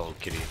added Hello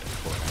Kitty to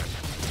Fortnite.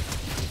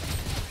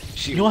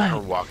 She You know what? her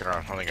walking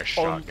around holding a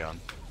shotgun.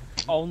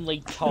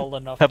 Only tall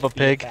enough Peppa to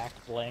Pig. be a back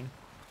bling.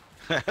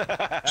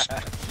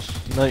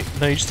 No,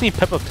 you just need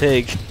Peppa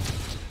Pig.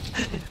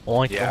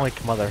 Oink, Yeah. oink,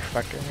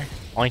 motherfucker.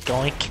 Oink,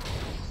 oink.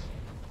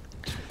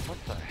 What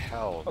the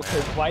hell, Okay,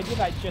 man? why did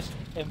I just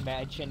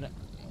imagine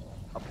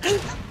a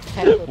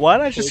Peppa Why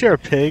did I just Pig hear a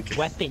pig?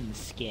 weapon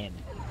skin?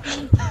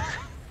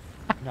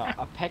 No,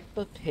 a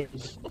Peppa Pig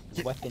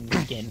weapon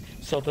skin,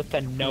 so that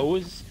the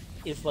nose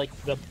is like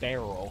the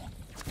barrel.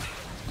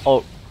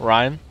 Oh,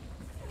 Ryan?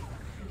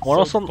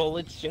 What So else?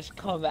 bullets just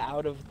come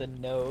out of the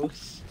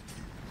nose.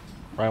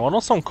 Ryan, what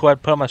else something cool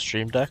I'd put on my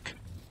stream deck?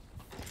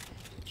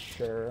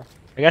 Sure.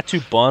 I got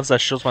 2 buttons that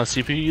shows my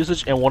CPU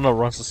usage, and one that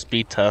runs the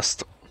speed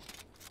test.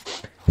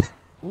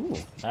 Ooh,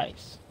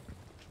 nice.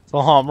 So,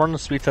 I'm running the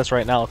speed test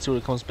right now. Let's see what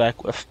it comes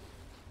back with.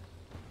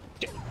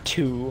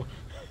 2.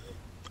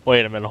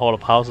 Wait a minute, hold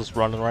up. How's this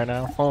running right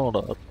now? Hold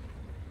up.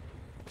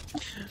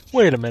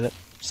 Wait a minute.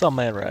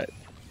 Something ain't right.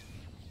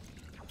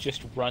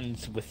 Just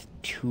runs with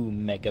 2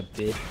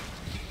 megabit.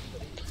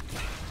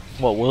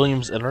 What,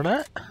 Williams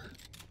Internet?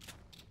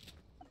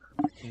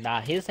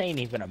 Nah, his ain't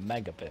even a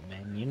megabit,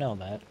 man. You know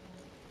that.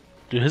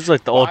 Dude, his is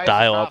like the old Why is it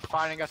dial-up. not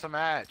finding us a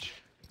match?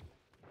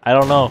 I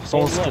don't know. Hey,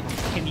 Someone's. look,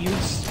 can you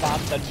spot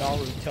the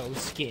Naruto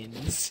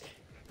skins?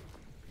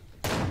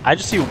 I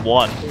just see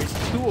one. There's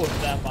 2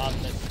 of them on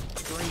the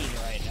screen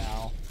right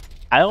now.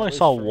 I only At least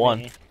saw for one.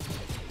 me.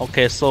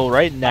 Okay, so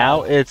right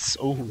now it's.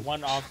 Ooh.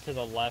 One off to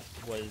the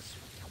left was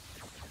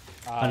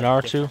A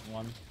Naruto? different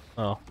one.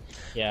 Oh.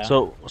 Yeah.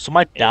 So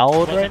my It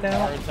download right wasn't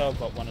now. Naruto,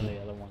 but one of the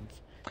other ones.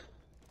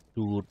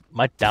 Dude,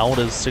 my download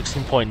is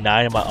 16.9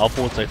 and my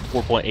upload's like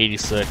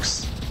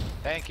 4.86.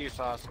 Thank you,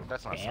 Sauce.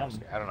 That's not Damn. Sauce.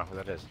 I don't know who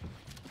that is.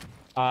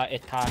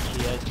 Itachi,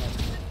 isn't it?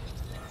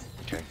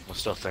 Okay, well,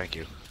 still thank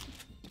you.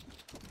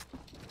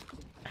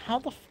 How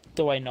the f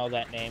do I know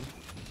that name?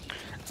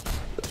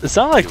 It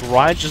sounded like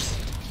Ryan just.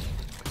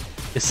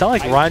 It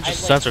sounded like Ryan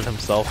just like... censored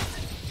himself.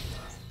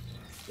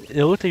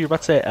 It looked like you were about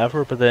to say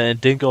ever, but then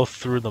it didn't go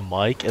through the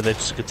mic, and then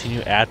just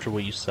continue after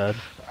what you said.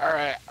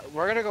 Alright,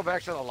 we're gonna go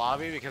back to the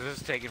lobby because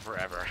it's taking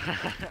forever.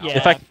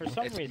 Yeah, for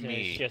some it's reason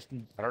me. it's just...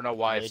 I don't know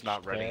why it's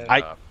not ready.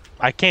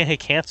 I can't hit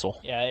cancel.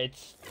 Yeah,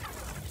 it's...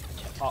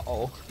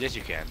 Uh-oh. Yes,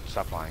 you can.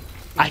 Stop lying.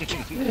 I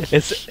can't.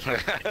 It's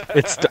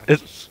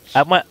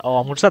at my. Oh,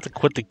 I'm just have to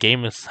quit the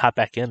game and hop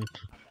back in.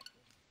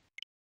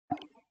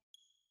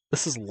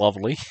 This is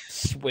lovely.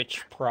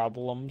 Switch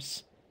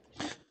problems.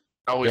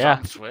 Oh, he's Yeah.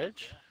 on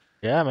Switch?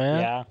 Yeah, man.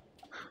 Yeah.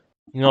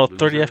 You know,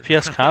 30 Loser.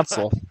 FPS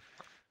console.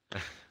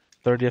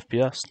 30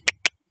 FPS.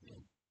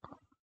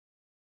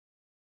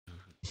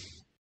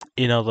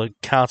 You know, the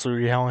console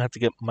you only have to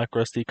get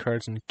micro SD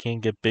cards and you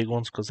can't get big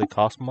ones because they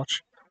cost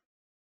much.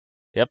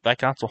 Yep, that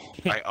console.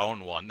 I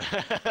own one.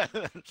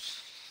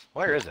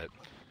 Where is it?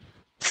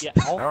 Yeah,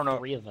 I don't know. all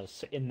three of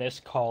us in this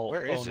call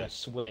Where is own a it?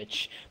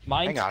 Switch.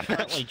 Mine's Hang on.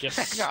 currently just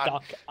Hang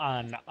on. stuck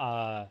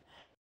on,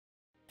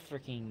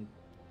 freaking...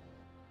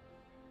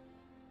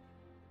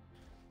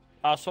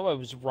 So I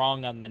was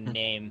wrong on the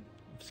name.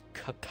 It was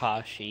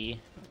Kakashi.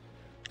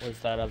 Was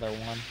that other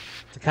one?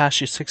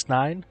 Takashi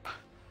 69.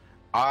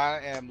 I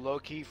am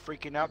low-key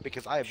freaking out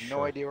because I have no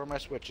Sure. idea where my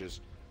Switch is.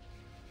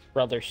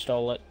 Brother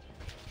stole it.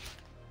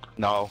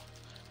 No.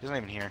 He's not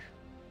even here.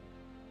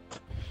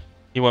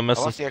 He went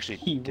missing. Unless he actually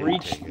He did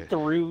reached take it.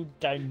 through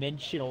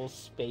dimensional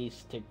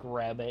space to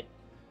grab it.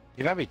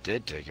 He maybe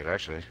did take it,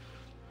 actually.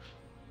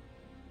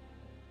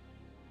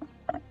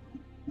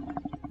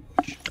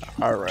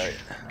 Alright.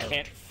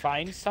 Can't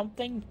find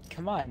something?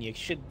 Come on, you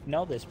should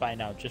know this by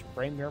now. Just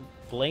blame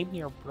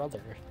your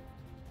brother.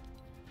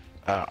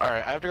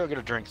 Alright, I have to go get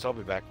a drink, so I'll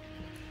be back.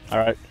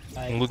 Alright.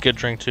 Luke get a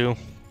drink too.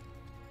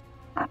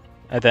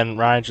 And then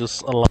Ryan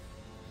just alone.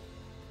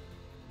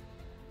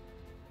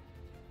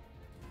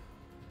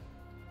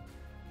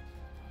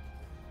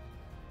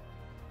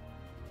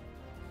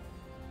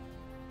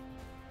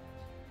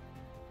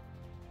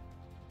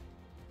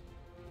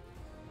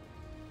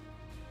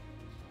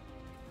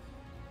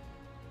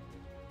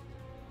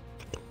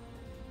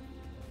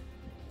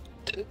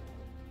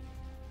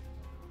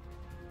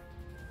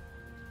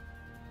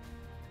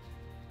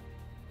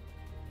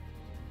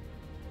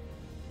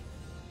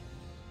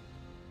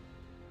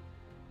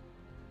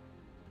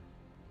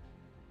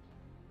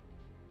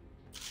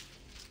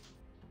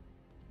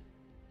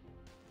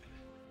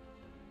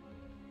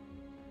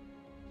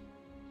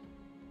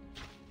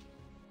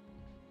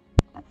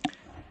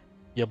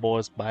 Your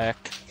boy's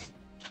back.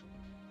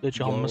 Did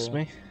y'all miss Yo.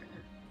 me?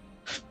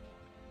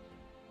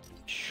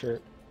 Sure.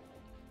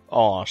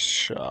 Aw,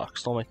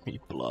 shucks. Don't make me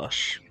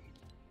blush.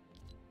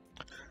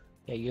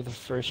 Yeah, you're the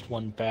first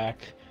one back.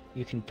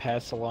 You can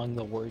pass along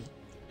the word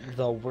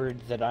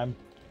that I'm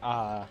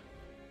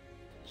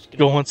just gonna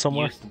Going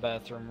somewhere? use the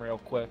bathroom real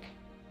quick.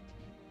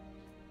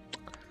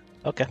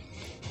 Okay.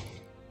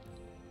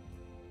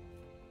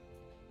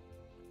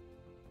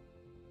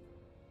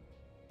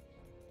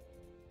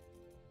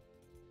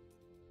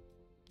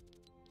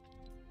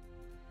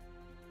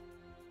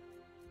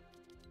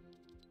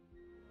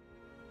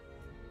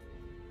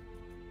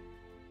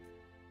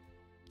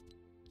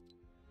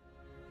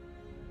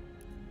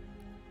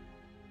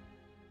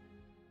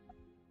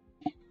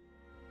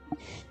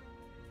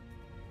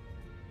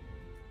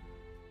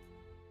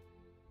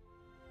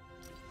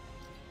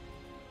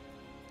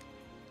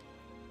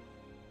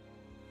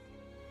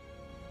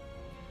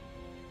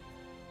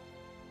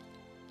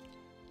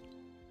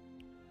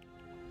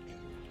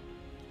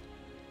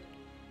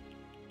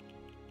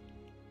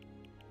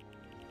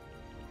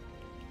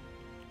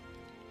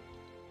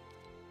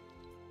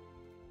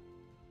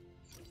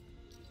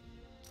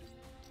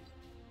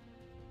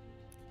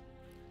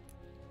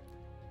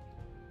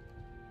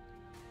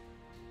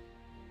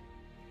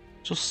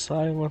 Just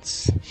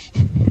silence.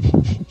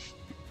 Let's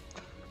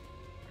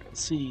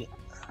see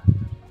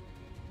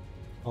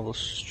how the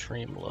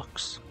stream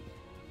looks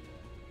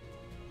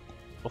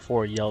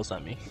before he yells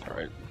at me.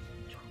 Alright,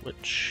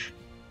 Twitch.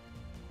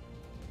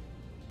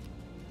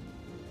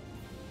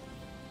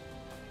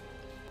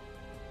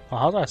 Oh,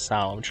 how do I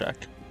sound?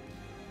 Check.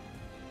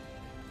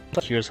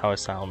 Here's how I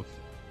sound.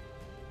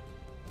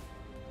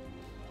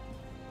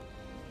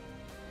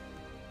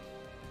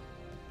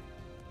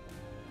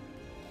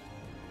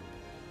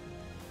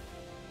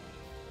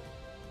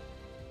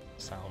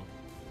 Sound.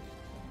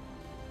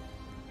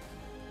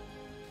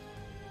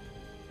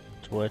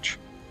 Twitch.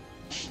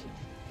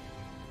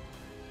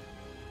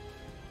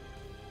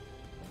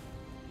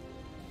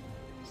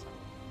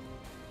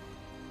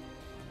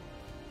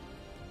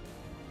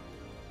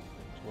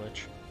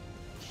 Twitch.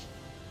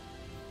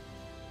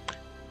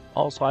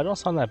 Also, I don't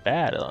sound that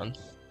bad,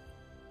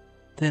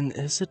 then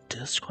is it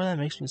Discord that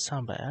makes me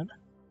sound bad?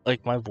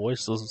 Like, my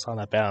voice doesn't sound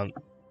that bad on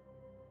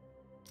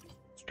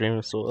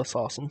streaming, so that's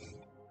awesome.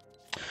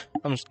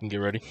 I'm just gonna get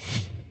ready.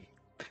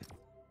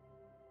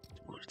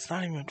 It's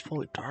not even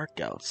fully dark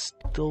out. It's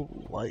still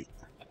light.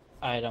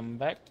 Item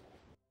back.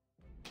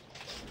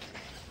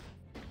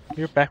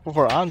 You're back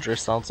before Andre,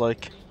 sounds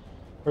like.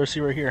 Or is he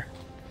right here?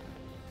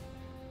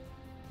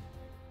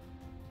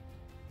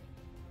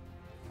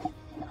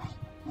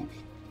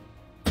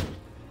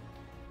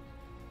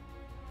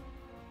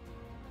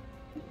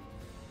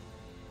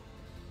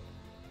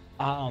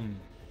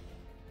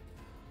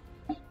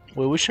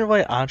 Wait, we should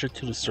invite Andre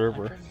to the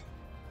server.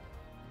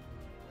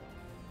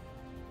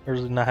 Or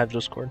does he not have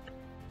Discord?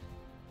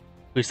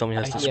 Please tell me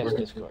he has He has Discord.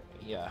 Discord.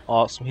 Yeah.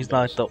 Awesome. He's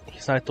not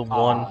like the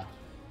one.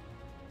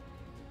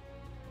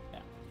 Yeah.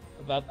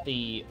 About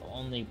the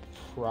only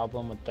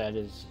problem with that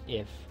is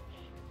if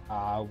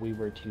we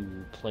were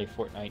to play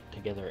Fortnite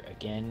together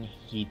again,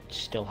 he'd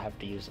still have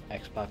to use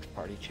Xbox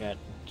Party Chat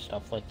and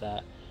stuff like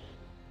that.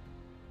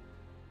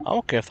 I'm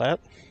okay with that.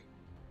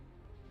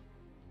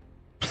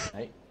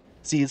 Right?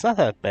 See, it's not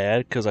that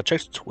bad because I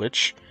checked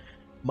Twitch.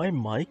 My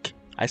mic,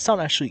 I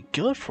sound actually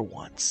good for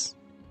once.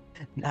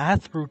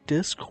 Not through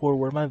Discord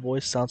where my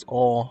voice sounds like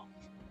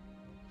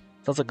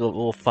a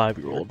little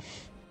 5-year-old.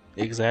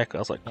 Exactly. I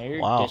was like, Now your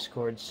wow.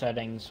 Discord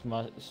settings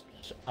must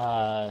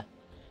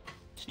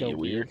still be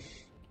weird.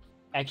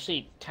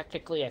 Actually,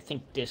 technically, I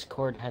think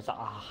Discord has a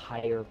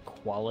higher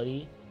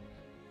quality.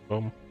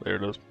 Boom. There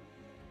it is.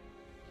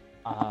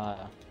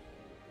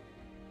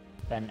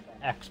 Then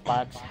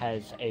Xbox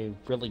has a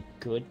really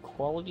good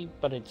quality,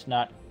 but it's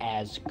not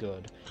as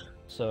good.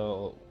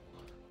 So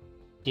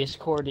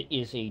Discord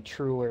is a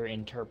truer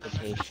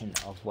interpretation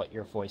of what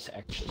your voice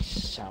actually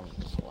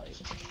sounds like.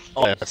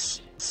 Oh,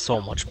 that's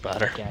so much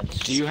better.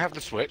 Do you have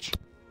the Switch?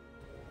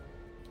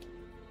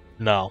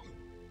 No.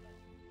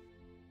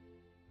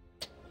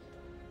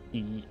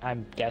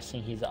 I'm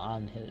guessing he's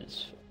on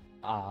his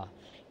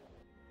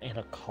in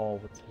a call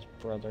with his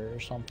brother or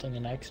something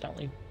and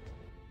accidentally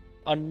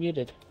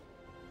unmuted.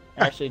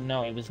 Actually,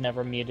 no, he was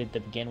never muted to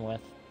begin with.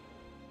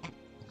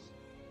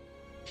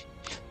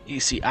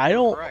 You see, I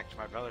don't. Correct.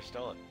 My brother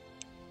stole it.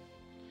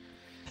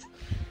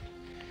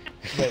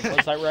 Wait,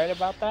 was I right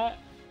about that?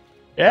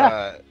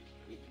 Yeah.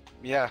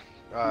 Yeah.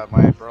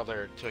 My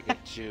brother took it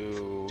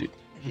to.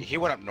 He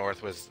went up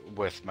north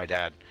with my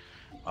dad,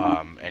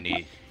 and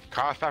he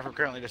cross-platform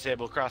currently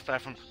disabled.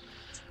 Cross-platform.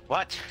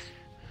 What?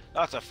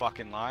 That's a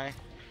fucking lie.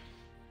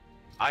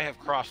 I have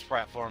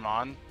cross-platform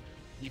on.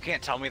 You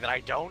can't tell me that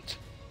I don't.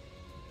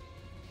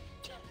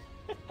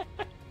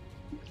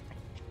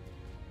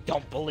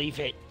 Don't believe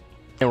it.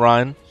 Hey,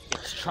 Ryan.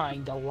 It's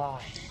trying to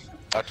lie.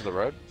 Out to the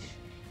road.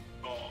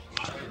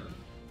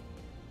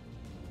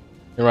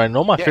 Hey, Ryan,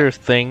 know my favorite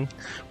thing?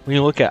 When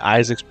you look at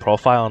Isaac's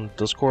profile on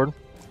Discord,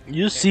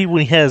 you see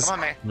when he has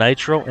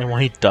Nitro and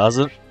when he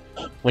doesn't,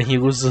 when he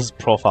loses his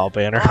profile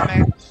banner. Come on,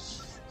 man.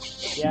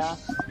 Yeah.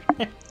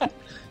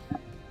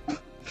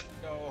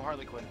 No,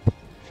 Harley Quinn.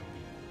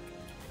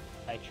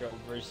 Nitro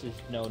versus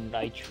no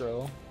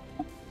Nitro.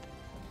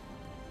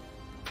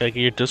 Gotta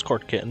get your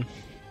Discord kitten.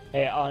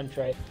 Hey,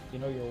 Andre, you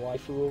know your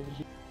waifu over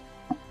here?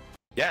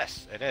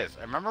 Yes, it is.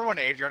 I remember when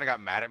Adriana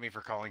got mad at me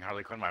for calling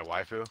Harley Quinn my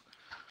waifu.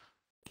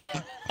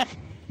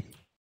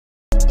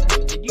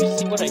 Did you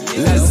see what I did?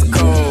 Let's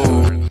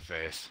go. In the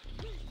face.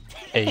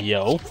 Hey,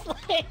 yo.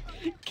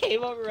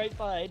 Came up right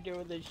behind her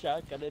with a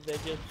shotgun and then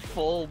just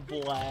full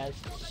blast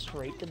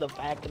straight to the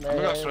back of the I'm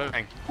gonna go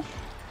head.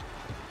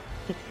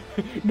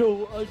 swimming.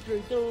 No,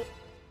 Andre, no.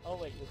 Oh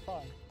wait, you're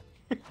fine.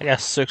 I got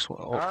 6.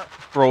 Oh,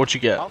 bro, what you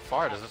get? How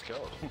far does this go?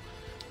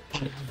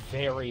 It's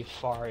very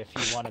far if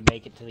you want to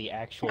make it to the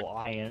actual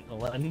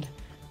island.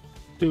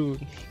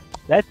 Dude.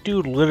 That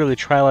dude literally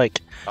tried,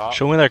 like,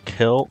 showing their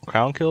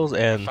crown kills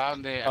and... I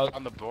found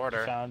the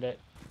border. Found it.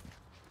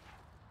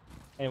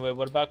 Anyway,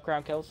 what about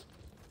crown kills?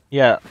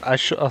 Yeah, I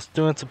was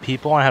doing it to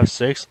people, I have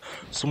 6.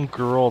 Some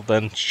girl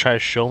then tried to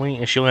show me,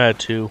 and she only had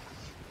 2.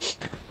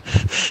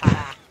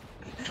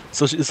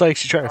 So it's like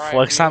she tried to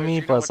flex on me,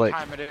 but it's like...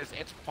 Time it is.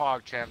 It's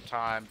PogChamp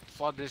time.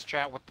 Flood this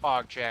chat with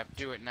PogChamp.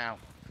 Do it now.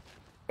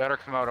 Better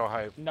Komodo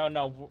hype.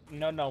 No,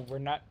 we're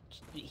not.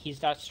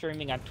 He's not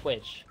streaming on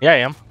Twitch. Yeah, I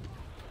am.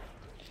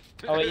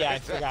 Oh yeah, I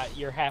forgot.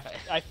 You're half.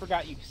 I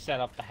forgot you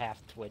set up the half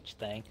Twitch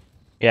thing.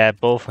 Yeah,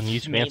 both on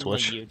It's YouTube mainly and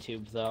Twitch.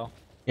 YouTube though.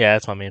 Yeah,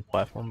 that's my main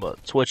platform,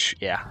 but Twitch,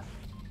 yeah.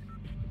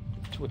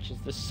 Twitch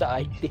is the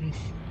side thing.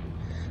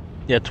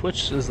 Yeah,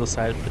 Twitch is the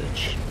side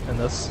bitch in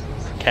this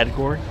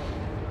category.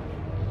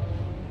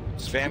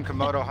 Spam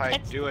Komodo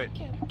hype. Do it.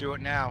 Do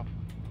it now.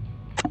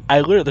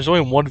 There's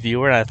only one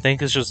viewer, and I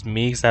think it's just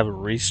me because I have a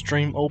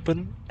restream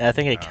open, and I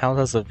think it counts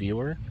as a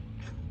viewer.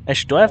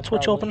 Actually, do I have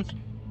Twitch probably.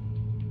 open?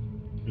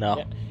 No.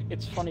 Yeah,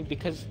 it's funny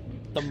because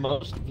the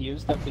most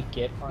views that we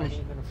get aren't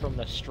even from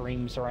the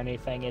streams or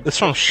anything. It's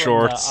from just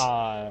shorts.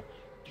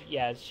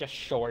 Yeah, it's just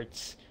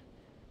shorts.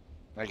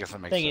 I guess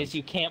that makes Thing sense. is,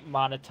 you can't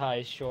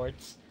monetize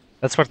shorts.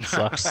 That's what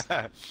sucks.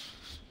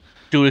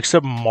 Dude,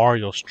 except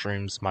Mario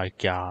streams, my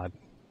god.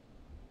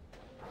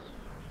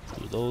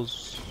 Dude,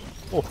 those...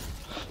 Oh.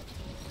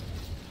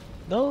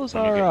 Those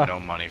When you are... get no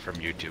money from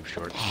YouTube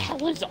Shorts. What the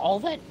hell is all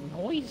that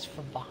noise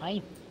from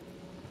behind?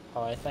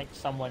 Oh, I think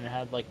someone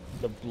had like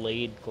the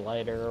blade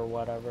glider or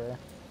whatever.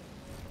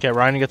 Okay,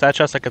 Ryan, you get that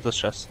chest. I get this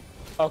chest.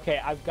 Okay,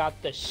 I've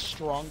got the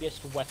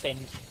strongest weapon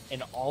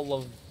in all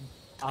of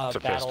It's a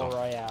Battle pistol.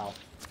 Royale.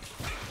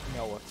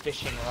 No, a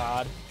fishing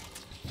rod.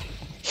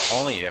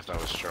 Only if that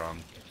was strong.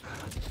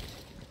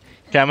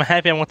 Okay, I'm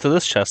happy I went to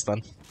this chest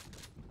then.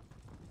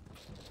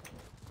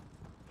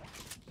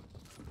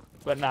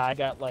 But nah, I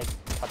got like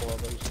a couple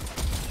of those.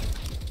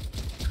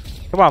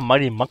 Come on,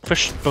 mighty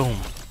monkfish. Boom.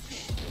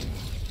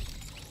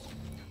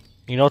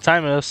 You know what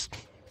time it is.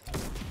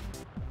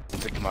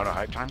 Does it come out at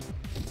hype time?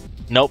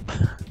 Nope.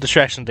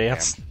 Distraction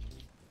dance. Damn.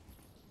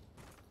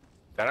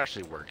 That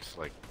actually works,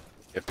 like,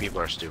 if people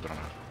are stupid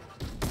enough.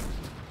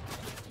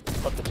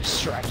 But the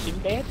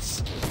distraction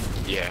dance?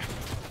 Yeah.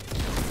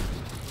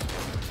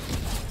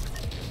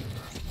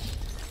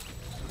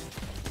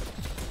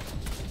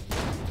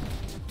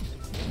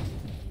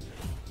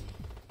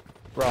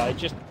 Bro, I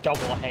just double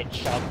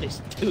headshot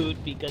this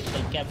dude because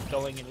they kept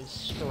going in a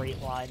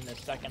straight line the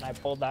second I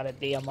pulled out a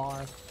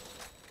DMR.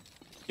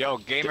 Yo,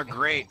 gamer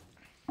great.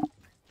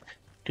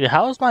 Dude,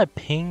 how is my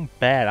ping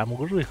bad? I'm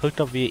literally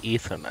hooked up via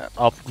Ethernet.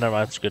 Oh, never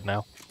mind. It's good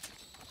now.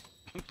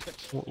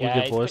 We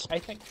Yeah, good, boys. I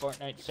think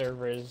Fortnite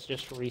servers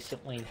just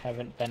recently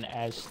haven't been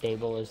as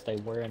stable as they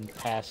were in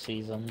past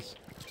seasons.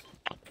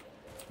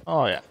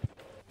 Oh, yeah.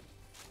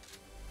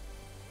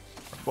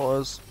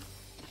 Boys.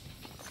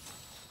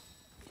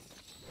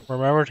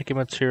 Remember to get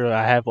material.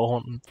 I have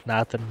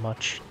nothing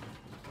much.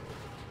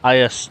 Ah,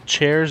 yes.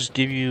 Chairs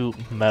give you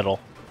metal.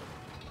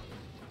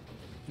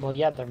 Well,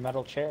 yeah, they're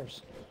metal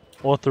chairs.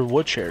 Well, if they're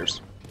wood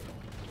chairs.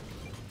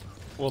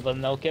 Well,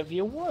 then they'll give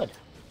you wood.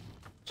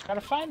 Just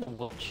gotta find the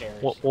wood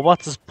chairs. What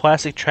about this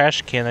plastic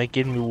trash can that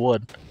gave me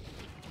wood?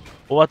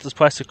 What about this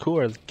plastic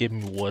cooler that gave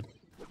me wood?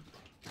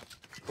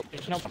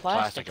 There's no Some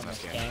plastic in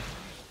this game.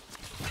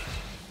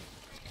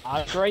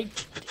 Andre,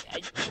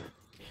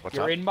 What's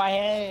you're up? in my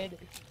head.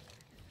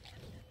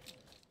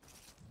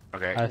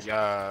 Okay,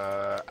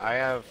 I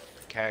have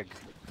keg.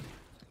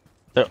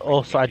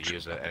 Also, I Need to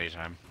use it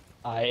anytime.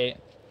 I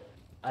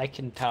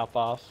can top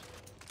off.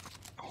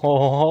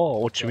 Oh,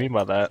 what you mean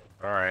by that?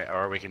 Alright,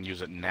 or we can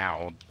use it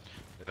now.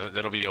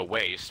 It'll be a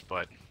waste,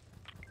 but...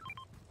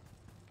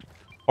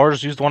 Or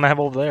just use the one I have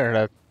over there.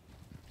 That...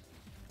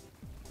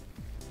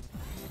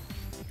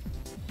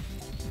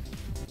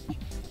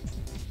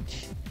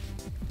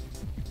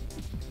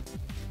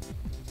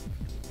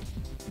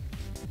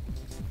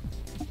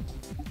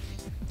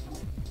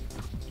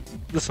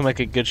 This will make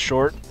a good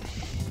short.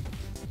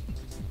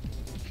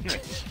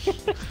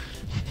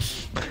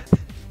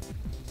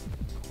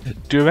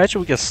 Dude,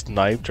 imagine we get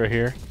sniped right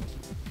here.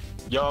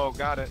 Yo,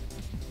 got it.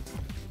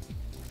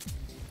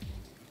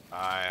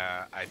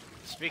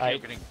 Speaking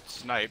of getting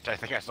sniped, I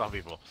think I saw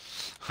people.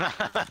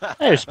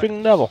 Hey, speaking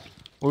of Neville,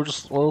 we're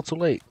just a little too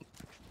late.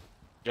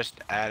 Just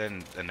add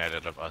in an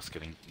edit of us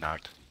getting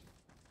knocked.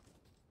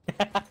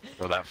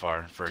 Go that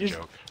far for a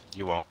joke.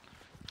 You won't.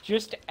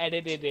 Just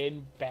edit it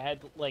in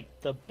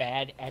like the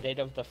bad edit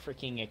of the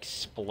freaking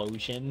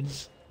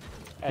explosions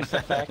as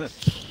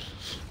effects.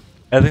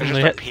 I think Just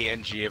they a had...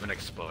 PNG of an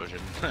explosion.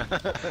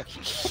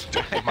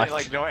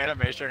 Like no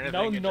animation or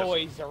anything. No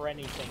noise or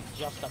anything,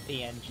 just a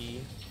PNG.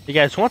 You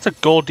guys, who wants a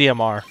gold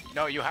DMR?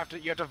 No, you have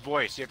to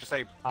voice. You have to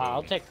say.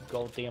 I'll take the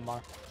gold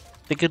DMR.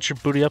 They get your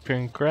booty up here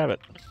and grab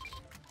it.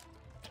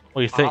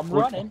 What do you think? I'm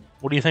running.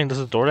 What do you think? This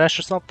is DoorDash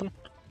or something?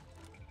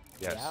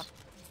 Yes. Yeah.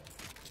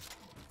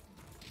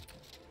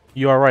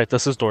 You are right.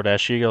 This is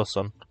DoorDash. Here you go,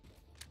 son.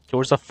 Okay,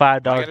 where's the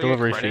 $5 Am I gonna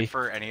delivery get credit fee?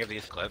 for any of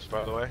these clips,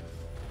 by the way?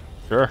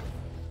 Sure.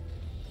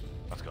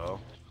 Let's go.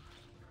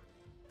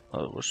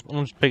 Let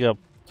me just pick up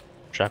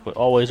chocolate.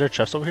 Oh, wait, is there a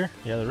chest over here?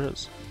 Yeah, there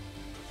is.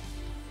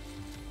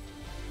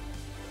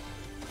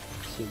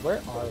 See,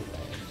 where are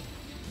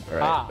they?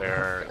 Alright.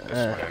 They're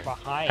this way.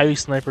 Behind. Heavy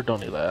sniper,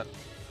 don't do that.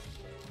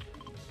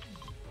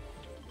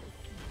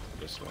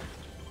 This way.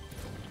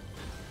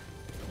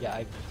 Yeah,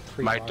 I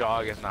My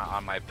dog is not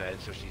on my bed,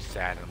 so she's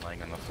sad and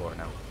laying on the floor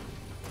now.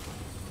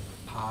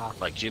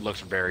 Like, she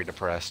looks very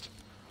depressed.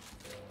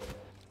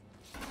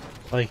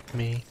 Like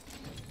me.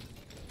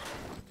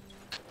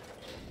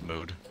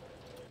 Mood.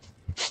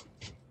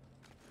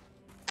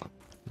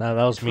 No,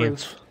 that was me.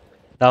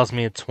 That was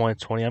me in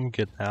 2020. I'm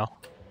good now.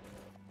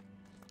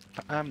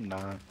 I'm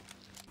not.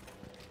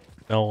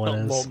 No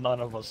one Well, is.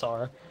 none of us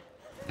are.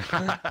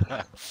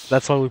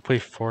 That's why we play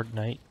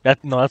Fortnite.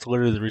 No, that's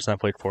literally the reason I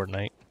played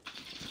Fortnite.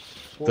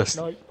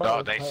 Fortnite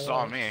Oh, they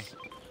saw me.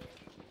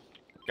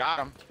 Got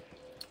him.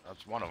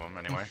 That's one of them,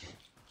 anyway.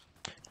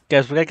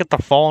 Guys, we gotta get the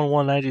Fallen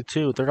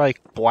 192. They're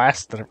like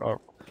blasting.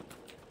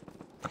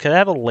 Okay, they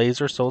have a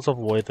laser, so let's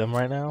avoid them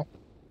right now.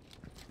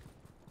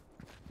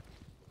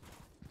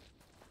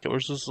 Okay,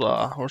 where's this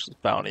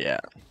bounty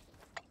at?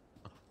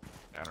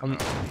 I don't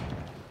know.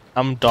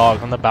 I'm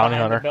dog. I'm the bounty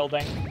Behind the hunter.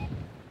 building.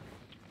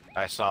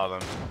 I saw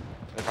them.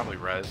 They probably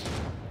res.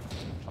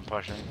 I'm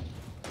pushing.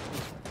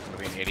 I'm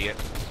being an idiot.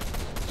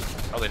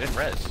 Oh, they didn't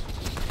res.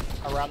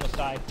 Around the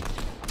side.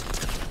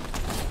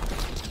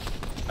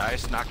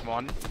 Nice, knocked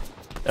one.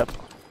 Yep.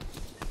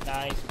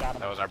 Nice, got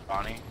him. That was our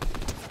Bonnie.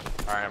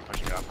 Alright, I'm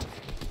pushing up.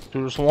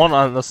 Dude, there's one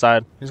on this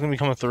side. He's gonna be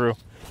coming through.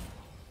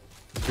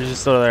 He's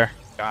just still there.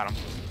 Got him.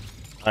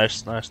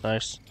 Nice, nice,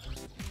 nice.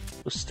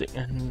 Just stick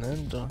and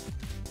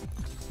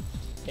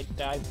It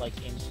died like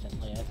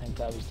instantly. I think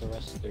that was the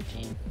rest of their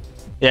team.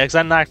 yeah, cause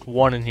I knocked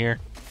one in here.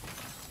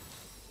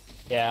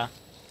 Yeah.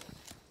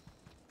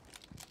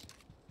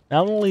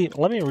 Now only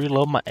let me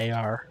reload my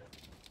AR.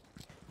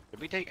 Did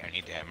we take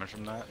any damage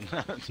from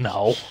that?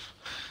 No.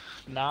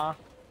 Nah.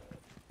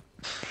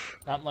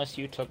 Not unless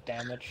you took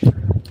damage I near the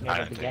didn't take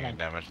any beginning.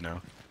 damage,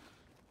 no.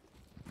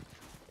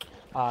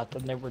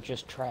 Then they were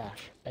just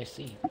trash. I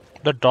see.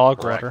 The dog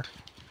Correct. rudder.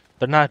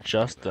 They're not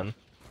Justin.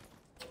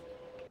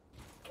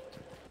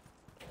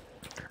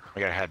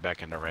 We gotta head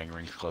back into ring.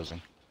 Ring's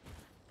closing.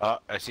 Oh,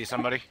 I see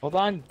somebody. Hold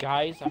on,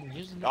 guys. I'm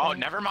using the Oh, ring.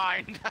 never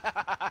mind.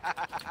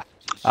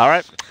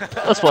 Alright,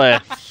 let's play.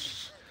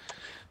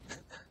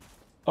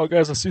 Oh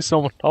guys, I see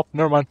someone. Oh,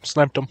 never mind.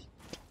 Sniped him.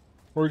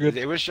 We're good.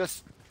 It was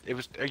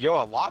yo,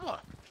 a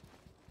llama.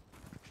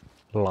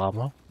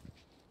 Llama?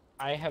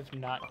 I have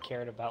not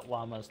cared about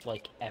llamas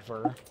like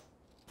ever.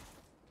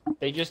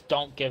 They just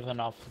don't give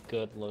enough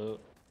good loot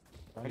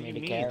for What do me you to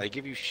mean? care. They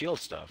give you shield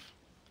stuff.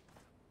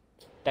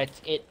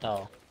 That's it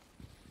though.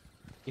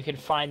 You can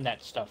find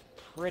that stuff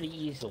pretty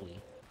easily.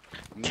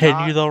 Can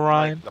Not you though,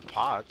 Ryan? Like the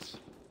pots.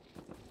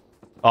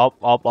 Up,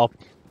 up, up.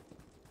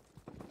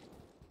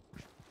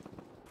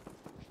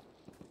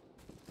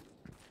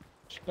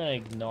 Just gonna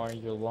ignore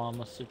your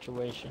llama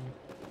situation.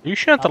 You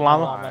shooting at the Not my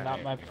llama? llama,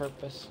 not my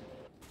purpose.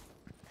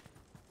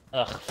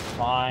 Ugh,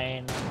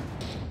 fine.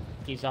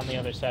 He's on the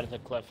other side of the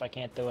cliff. I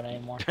can't do it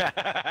anymore. Get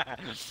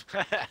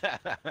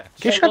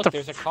Hey, shot look, the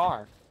there's a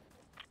car.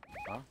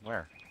 Huh?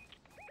 Where?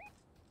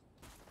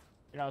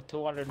 You know,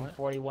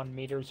 241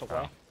 meters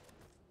away.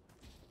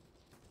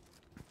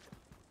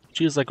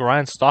 Jeez, like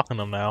Ryan's stalking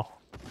them now.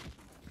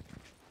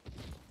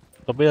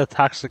 They'll be a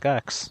toxic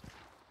X.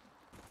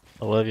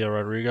 Olivia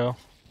Rodrigo.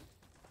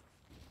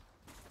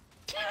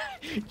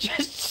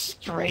 Just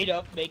straight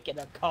up making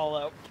a call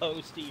out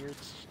post to your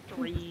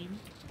stream.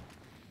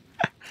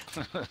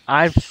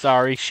 I'm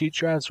sorry, she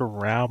drives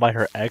around by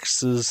her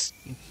exes.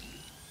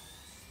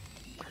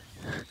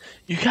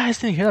 You guys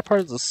didn't hear that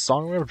part of the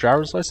song we have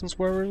driver's license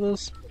wherever it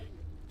is?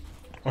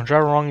 Or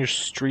driving along your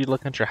street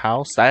looking at your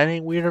house? That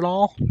ain't weird at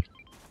all?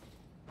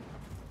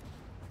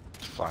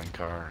 Flying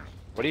car.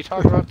 What are you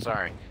talking about?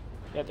 Sorry.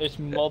 Yeah, there's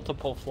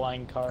multiple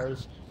flying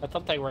cars. I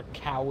thought they were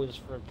cows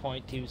for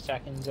 0.2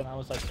 seconds, and I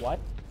was like, what?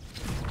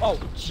 Oh,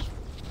 gee,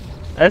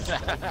 That's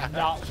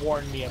not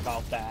warn me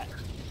about that.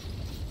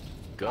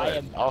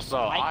 Good. Also,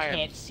 I am.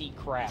 can't see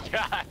crap.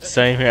 God.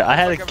 same here. I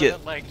had Look to at get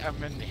it like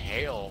I'm in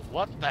hail.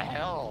 What the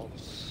hell?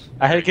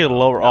 I had to get There you go.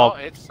 lower. No, Oh,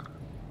 it's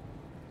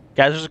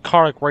guys, there's a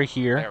car like right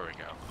here. there we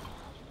go.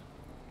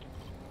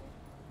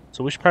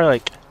 So we should probably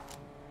like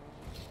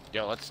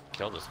Yo, let's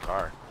kill this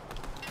car.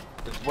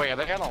 Wait, are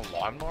they on a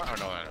lawnmower? Oh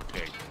no, on a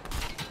pig.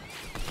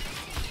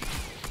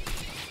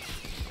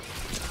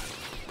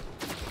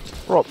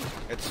 bro.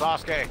 It's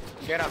Sasuke.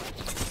 Get him.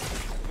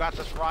 You got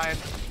this, Ryan.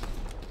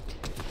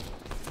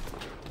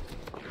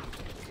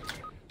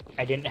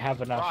 I didn't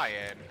have enough.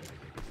 Ryan.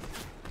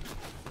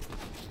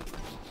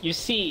 You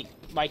see,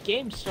 my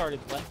game started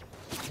like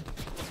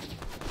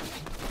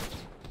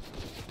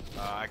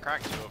I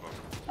cracked 2 of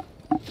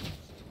them.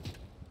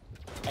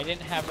 I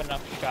didn't have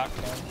enough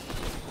shotgun.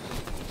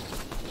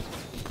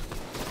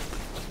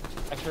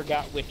 I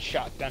forgot which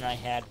shotgun I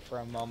had for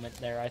a moment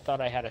there. I thought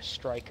I had a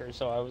striker,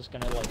 so I was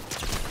gonna like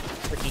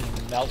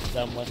freaking melt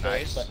them with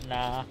Nice. it, but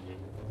nah.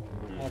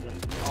 I had an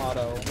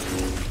auto.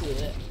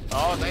 Yeah.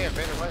 Oh, they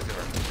invaded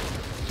Wesker.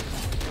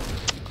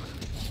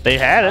 They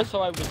had it.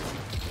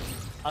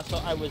 Also,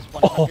 I was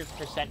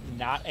 100%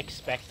 not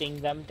expecting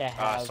them to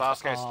have.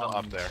 Sasuke's still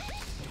up there.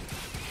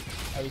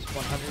 I was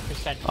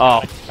 100% Oh.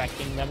 not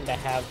expecting them to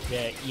have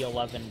the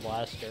E11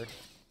 blaster.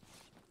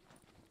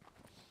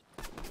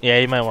 Yeah,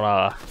 you might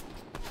wanna.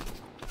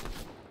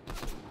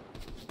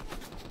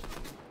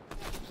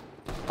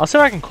 I'll see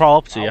if I can crawl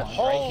up to you. Wow,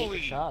 Andre, hit Holy-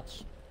 your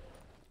shots.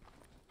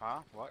 Huh?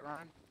 What,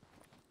 Ryan?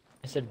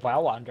 I said,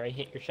 wow, Andre,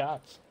 hit your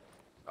shots.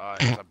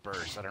 It's a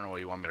burst. I don't know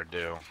what you want me to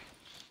do.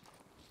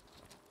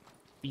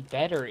 Be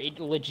better. It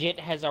legit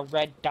has a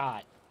red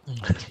dot.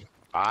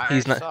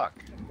 He's not- suck.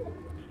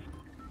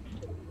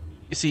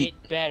 You see,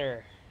 Get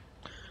better.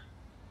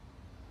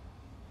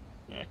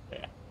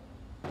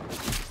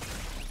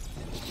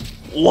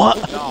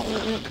 what? No.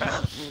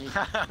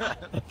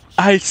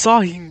 I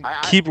saw him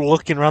keep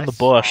looking around the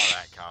bush.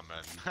 I saw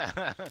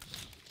that coming.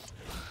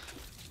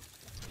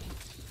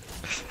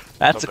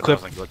 That's a Hope it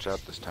clip. doesn't glitch out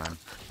this time.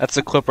 That's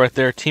a clip right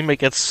there. Teammate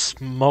gets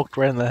smoked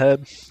right in the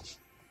head.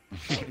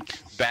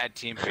 Bad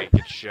teammate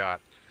gets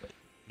shot.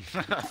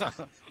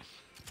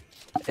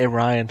 Hey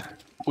Ryan,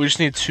 we just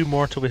need 2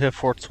 more till we hit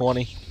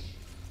 420,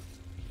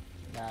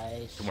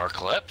 Nice. 2 more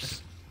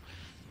clips?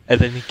 and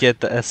then you get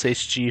the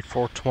SHG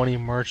 420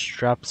 merch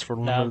drops for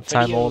Now, limited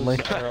time videos only.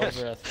 are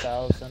over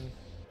 1,000.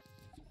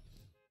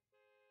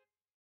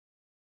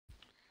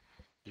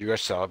 You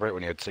guys celebrate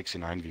when you had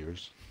 69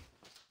 viewers?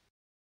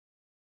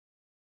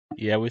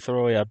 Yeah, we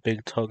throw a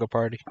big toga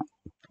party.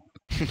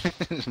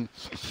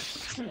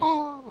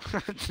 Ooh.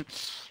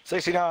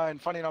 69,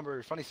 funny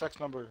number, funny sex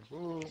number.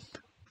 Ooh.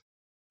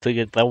 To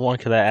get that one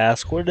kid that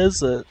asks, what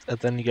is it? And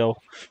then you go,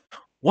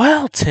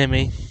 well,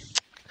 Timmy,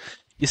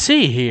 you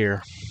see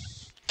here.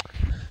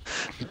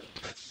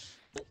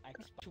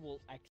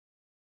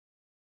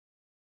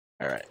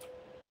 Alright.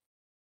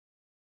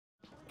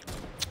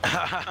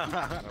 I don't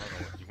know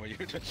what you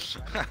did.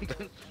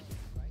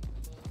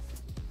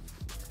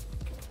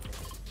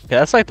 Yeah,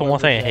 that's like the What one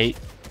thing I was hate.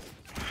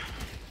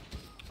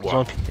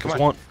 Wow. Come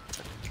on.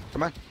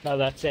 Come on. No,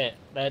 that's it.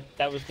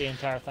 That was the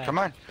entire thing. Come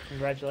on.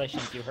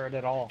 Congratulations, you heard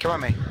it all. Come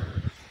on, man.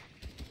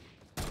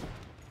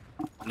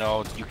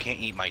 No, you can't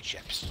eat my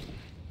chips.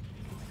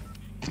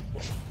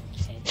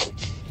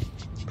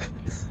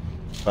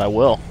 I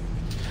will.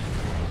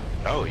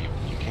 No, you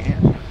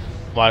can't.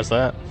 Why is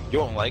that? You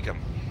won't like them.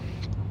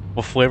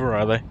 What flavor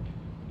are they?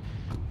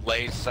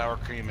 Lay's sour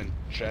cream and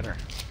cheddar.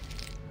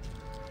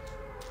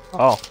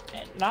 Oh.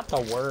 Not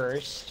the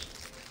worst.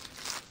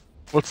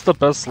 What's the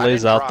best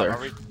Lay's out there?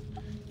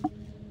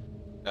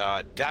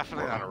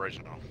 Definitely not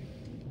original.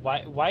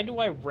 Why do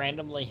I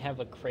randomly have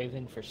a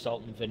craving for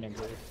salt and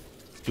vinegar?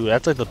 Dude,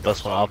 that's like the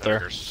best one out there.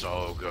 They're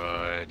so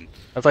good.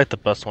 That's like the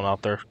best one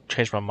out there.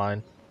 Changed my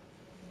mind.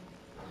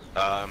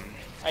 I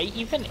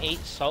even ate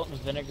salt and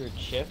vinegar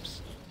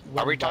chips.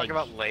 Are we talking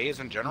about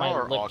Lay's in general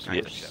or all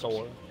kinds of chips?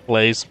 Sore.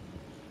 Lay's.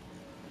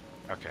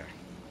 Okay.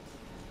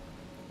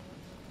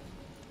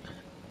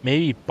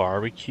 Maybe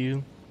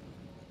barbecue.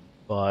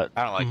 But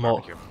I don't like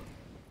barbecue.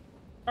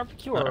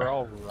 Barbecue are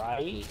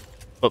alright.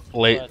 But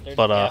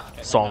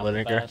salt and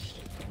vinegar.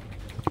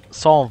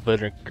 Salt and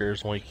vinegar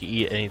is one you can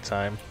eat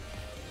anytime.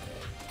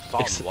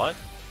 Salt and what?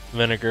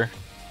 Vinegar.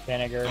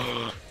 Vinegar.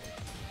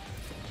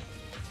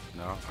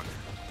 No. Okay.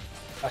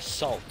 A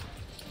salt.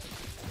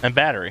 And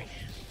battery.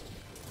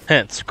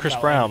 Hence, Chris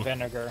Brown.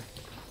 Vinegar.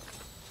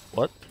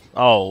 What?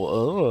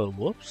 Oh,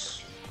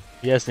 whoops.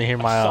 You guys didn't hear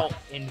my salt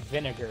and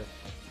vinegar.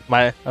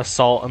 My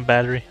assault and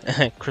battery.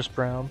 Chris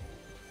Brown.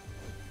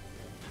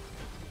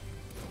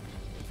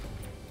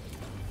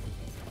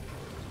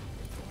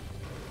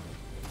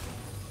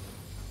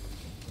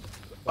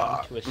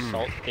 To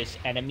assault this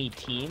enemy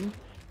team.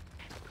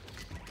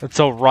 And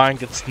so Ryan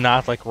gets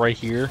knocked like right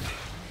here.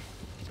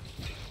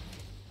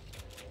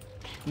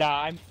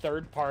 Nah, I'm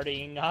third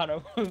partying on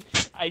him.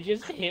 I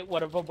just hit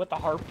one of them with a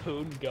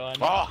harpoon gun.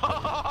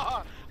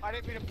 Oh, I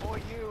didn't mean to pull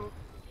you.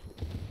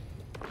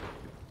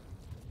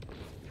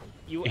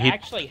 You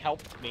actually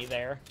helped me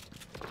there.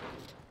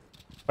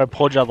 I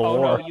pulled you out of the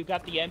war. Oh no, you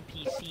got the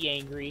NPC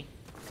angry.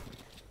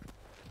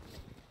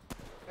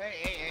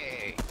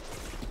 Hey.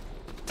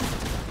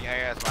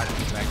 Yeah, that's why I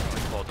just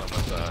accidentally pulled them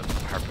with a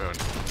harpoon.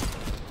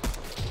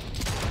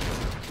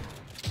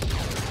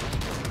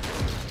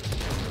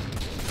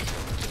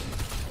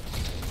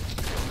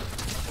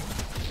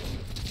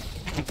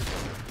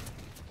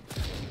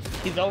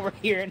 He's over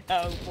here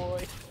now,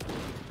 boy.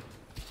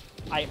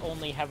 I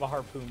only have a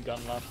harpoon gun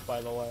left, by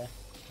the way.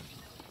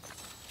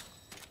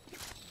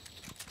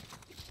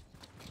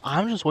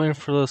 I'm just waiting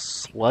for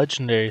this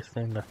legendary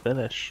thing to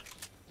finish.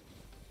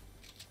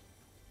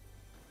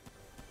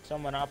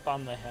 Someone up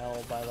on the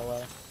hill, by the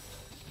way.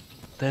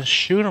 Then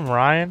shoot him,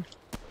 Ryan.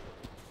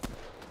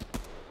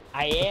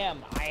 I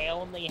am. I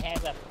only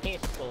have a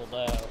pistol,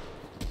 though.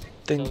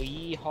 So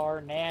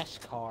yeehaw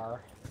NASCAR.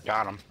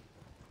 Got him.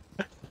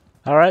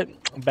 Alright,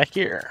 back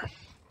here.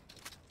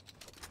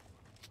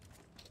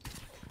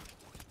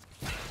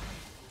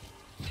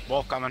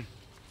 Wolf coming.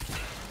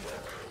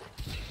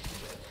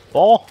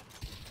 Ball?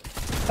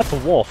 That's a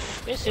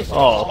wolf. This is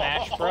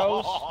Smash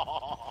Bros.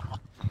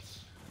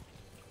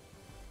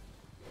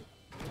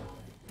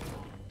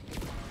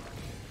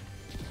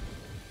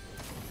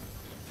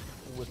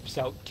 Whips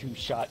out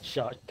two-shot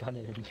shotgun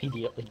and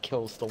immediately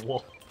kills the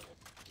wolf.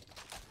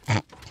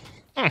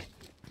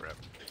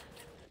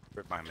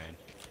 Rip my man.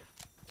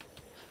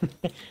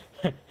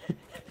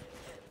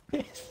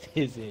 This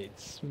is it,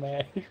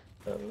 Smash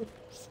Bros.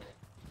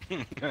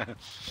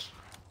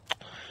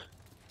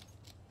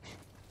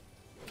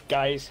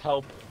 Guys,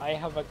 help. I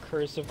have a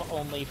curse of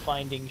only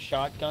finding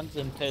shotguns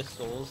and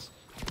pistols.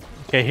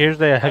 Okay, here's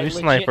the heavy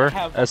sniper,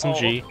 have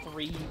SMG.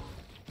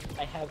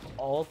 I have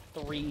all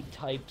three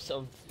types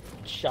of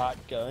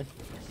shotgun.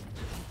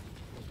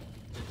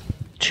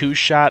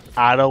 Two-shot,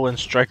 auto, and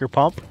striker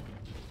pump.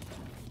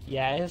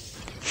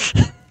 Yes.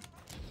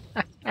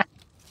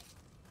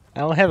 I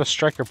only have a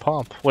striker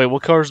pump. Wait,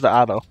 what color's the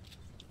auto?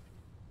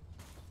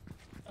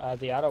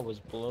 The auto was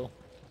blue.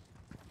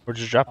 Where'd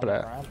you drop it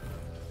at? Ground.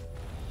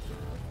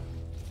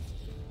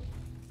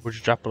 Where'd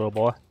you drop it, little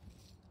boy?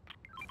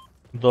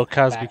 Bill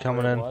Cosby Back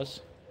coming where it in. was.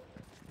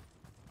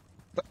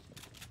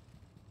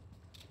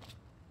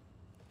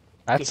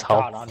 That's Good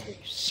God, helpful. Andre,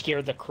 you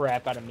scared the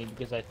crap out of me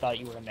because I thought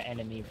you were an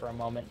enemy for a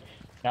moment.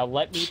 Now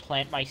let me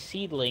plant my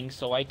seedling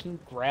so I can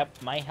grab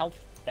my health.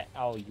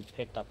 Oh, you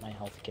picked up my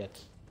health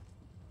kits.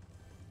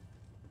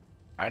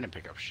 I didn't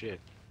pick up shit.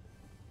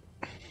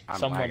 I'm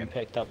Someone lagging.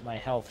 picked up my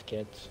health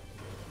kits.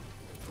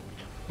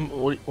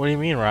 What do you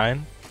mean,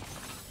 Ryan?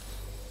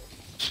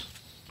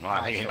 Well,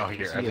 I think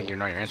you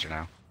know your answer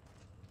now.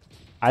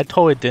 I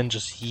totally didn't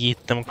just yeet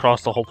them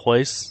across the whole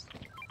place.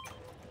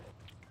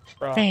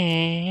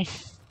 Bruh.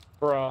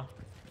 Bruh.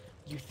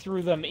 You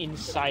threw them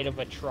inside of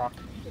a truck.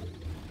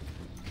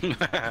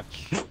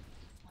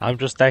 I'm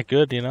just that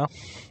good, you know?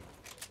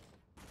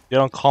 They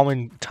don't call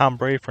me Tom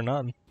Brady for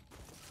nothing.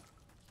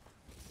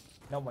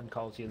 No one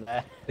calls you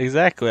that.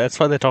 Exactly, that's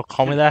why they don't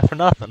call me that for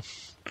nothing.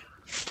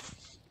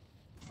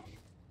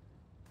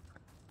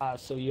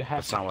 So you have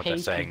That's not to what pay they're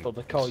saying. people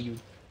to call you.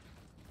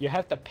 You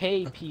have to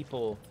pay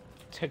people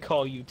to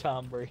call you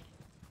Tom Brady.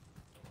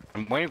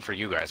 I'm waiting for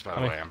you guys, by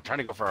the way. I'm trying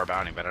to go for our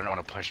bounty, but I don't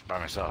want to push it by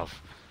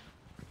myself.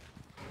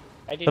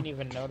 I didn't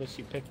even notice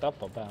you picked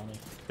up a bounty.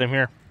 Same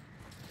here.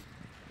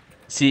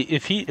 See,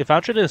 if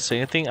Altra didn't say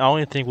anything, I don't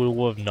even think we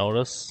would have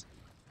noticed.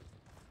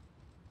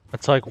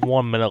 It's like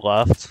 1 minute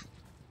left.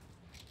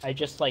 I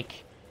just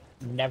like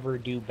never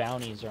do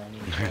bounties or any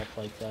crap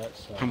like that.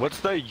 So What's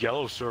that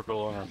yellow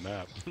circle on our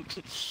map?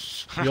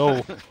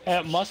 Yo.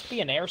 it must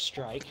be an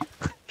airstrike.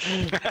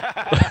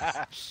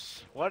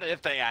 What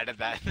if they added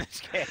that in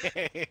this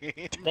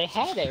game? They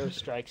had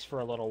airstrikes for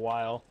a little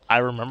while. I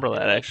remember that,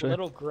 Like actually.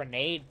 little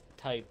grenade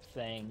type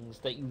things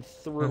that you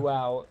threw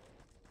out,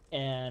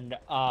 and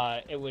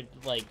it would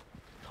like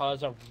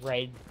cause a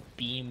red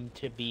beam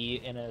to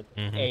be in a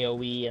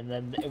AOE, and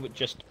then it would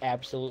just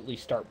absolutely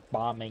start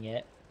bombing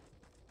it.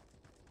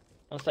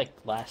 That was like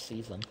last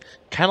season.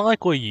 Kind of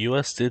like what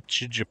US did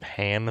to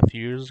Japan a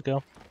few years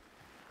ago.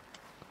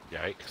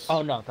 Yikes.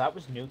 Oh no, that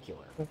was nuclear.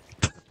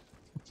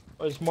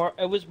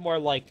 It was more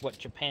like what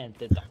Japan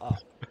did to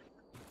us.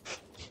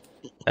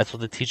 That's what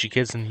they teach you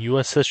kids in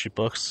US history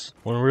books,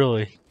 when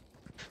really,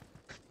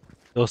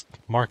 it was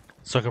Mark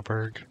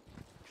Zuckerberg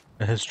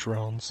and his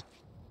drones.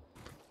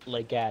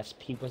 Like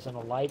gasp, he wasn't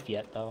alive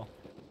yet though.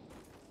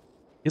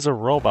 He's a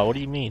robot, what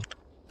do you mean?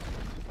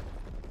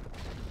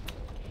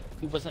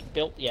 He wasn't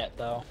built yet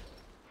though.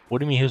 What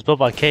do you mean he was built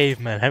by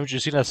cavemen? Haven't you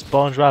seen that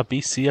SpongeBob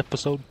BC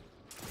episode?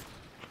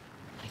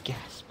 I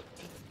gasp.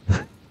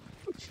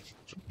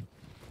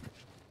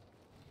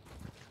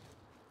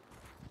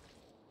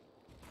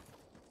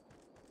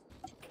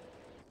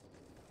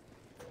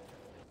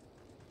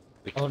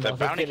 Oh no,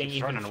 they're getting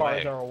even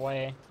farther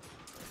away.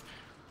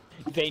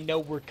 They know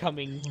we're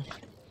coming.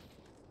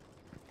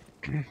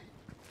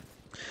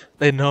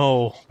 They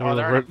know Oh,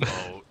 they're in a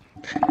boat.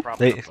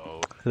 Probably a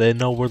boat. They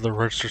know we're the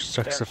registered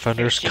sex They're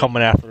offenders fishing.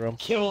 coming after them.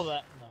 Kill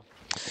that. No,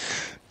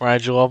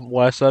 Right, you love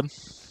what I said?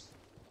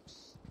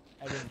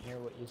 I didn't hear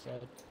what you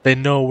said. They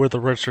know we're the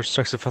registered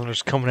sex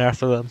offenders coming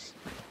after them.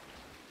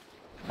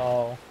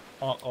 Oh,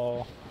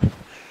 uh-oh.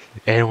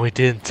 And we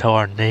didn't tell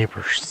our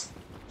neighbors.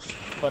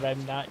 But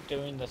I'm not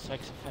doing the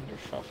sex offender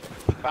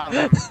shuffle. Found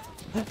them.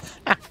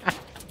 I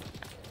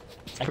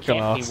Freaking can't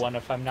awesome. be one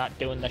if I'm not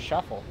doing the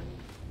shuffle.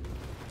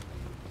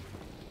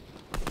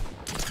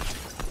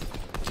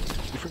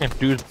 You freaking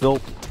dude's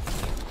built.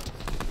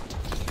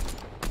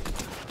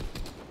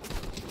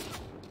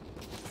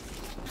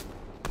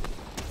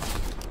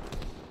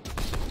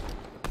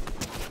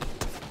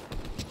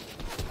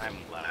 I'm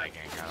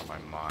lagging out of my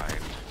mind.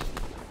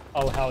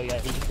 Oh hell yeah,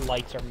 these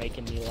lights are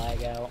making me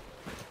lag out.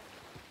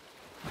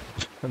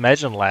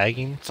 Imagine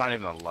lagging. It's not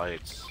even the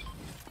lights.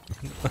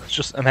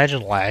 Just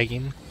imagine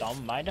lagging.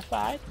 Don't mind if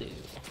I do.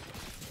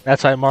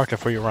 That's how I marked it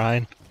for you,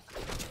 Ryan.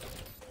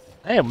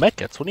 Hey,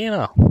 mechits, what do you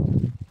know?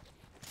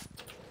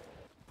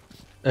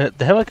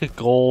 They have like a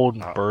gold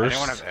burst.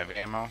 Anyone have heavy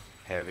ammo?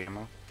 Heavy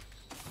ammo?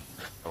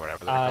 Or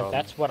whatever they're called.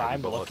 That's what Heavy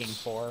I'm bullets. looking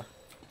for.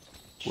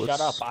 What's-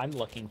 Shut up, I'm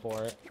looking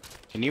for it.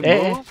 Can you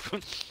Eh.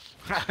 move?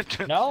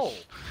 No!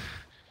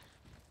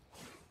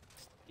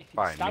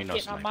 Fine, Stop me no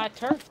getting on snipe. my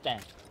turf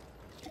then.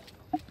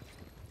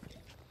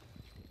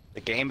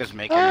 The game is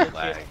making me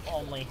lag.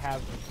 Only have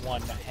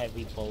one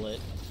heavy bullet.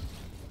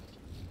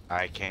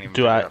 I can't even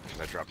Do pick I- it up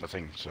because I dropped the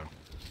thing, so.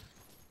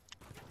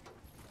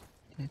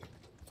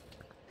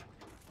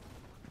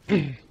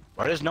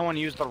 Why does no one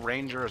use the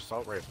Ranger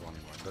assault rifle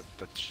anymore?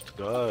 That's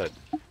good.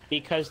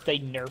 Because they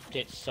nerfed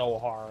it so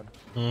hard.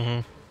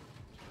 Mm-hmm.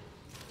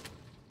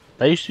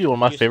 That used to be one of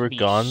my Used to favorite be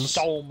guns.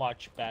 So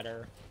much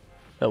better.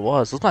 It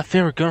was. It was my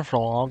favorite gun for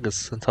the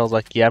longest until I was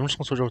like, yeah, I'm just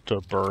gonna switch over to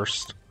a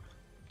burst.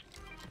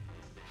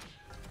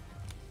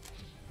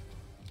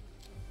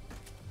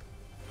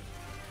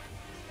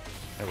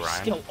 Hey, I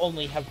Ryan. still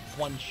only have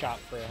one shot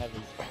for a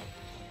heavy.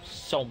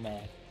 So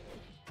mad.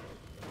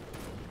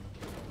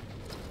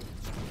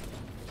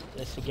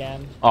 This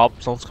again. Oh,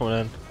 someone's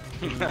coming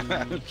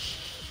in.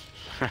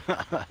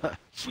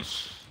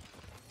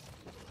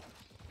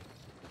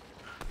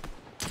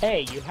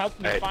 Hey, you helped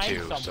me I had find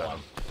two, so- someone.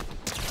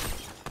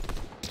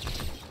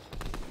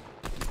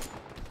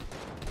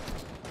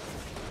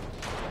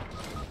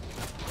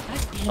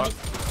 God damn it.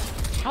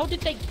 How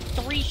did they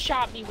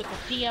three-shot me with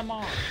a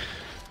DMR?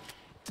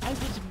 I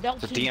was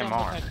melting them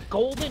DMR. with a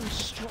golden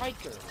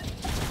striker.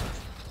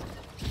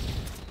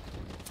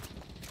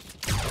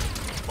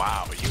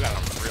 Wow, you got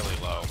him really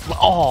low.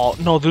 Oh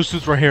no, this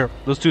dude's right here.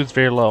 This dude's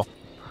very low.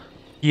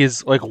 He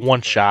is like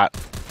one shot.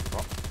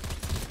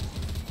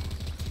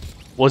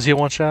 Was he a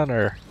one shot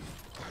or?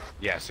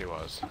 Yes, he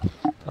was.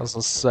 I was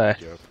gonna say.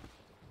 Joke.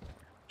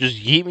 Just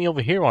yeet me over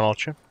here, why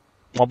don't you?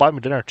 Want to buy me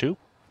dinner too?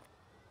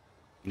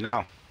 No. I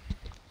don't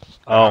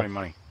Oh. have any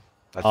money.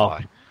 That's a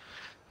lie.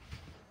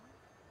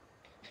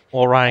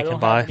 Well, Ryan I don't can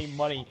buy. have any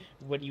money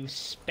when you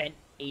spent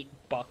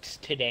 $8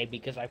 today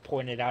because I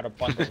pointed out a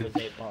bundle was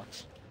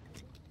 $8.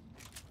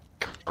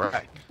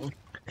 Right.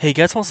 Hey, you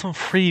guys want some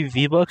free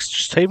V-Bucks?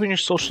 Just type in your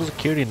social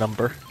security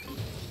number.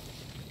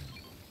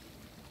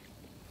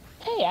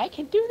 Hey, I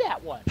can do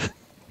that one.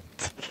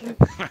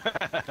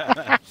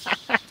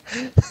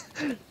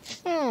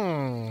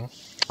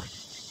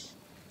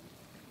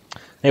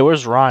 Hey,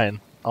 where's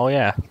Ryan? Oh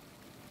yeah.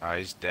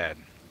 He's dead.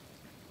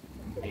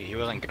 He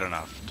wasn't good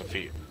enough to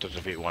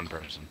defeat one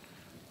person.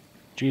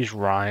 Jeez,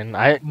 Ryan.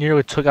 I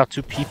nearly took out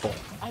 2 people.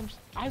 I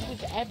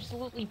was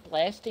absolutely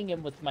blasting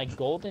him with my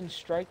golden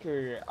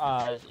striker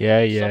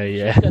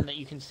Yeah. gun that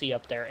you can see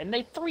up there, and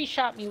they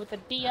 3-shot me with a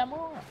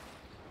DMR.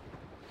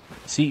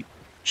 See,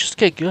 just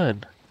get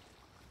good.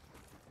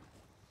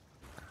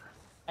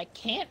 I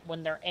can't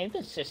when they're aim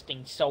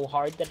assisting so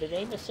hard that it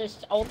aim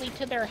assists only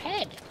to their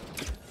head.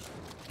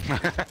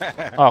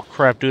 Oh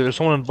crap, dude! There's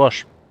someone in the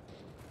bush.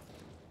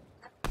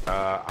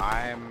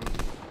 I'm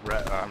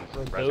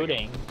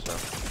rebooting. So.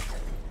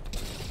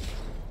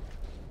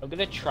 I'm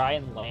gonna try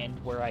and land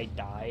where I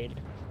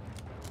died.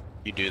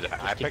 You do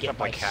that. I picked up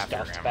like half your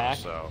ammo, back.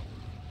 So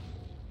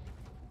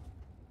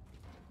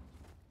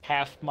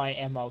half my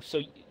ammo.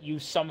 So you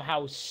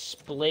somehow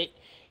split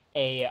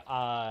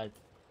a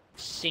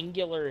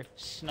singular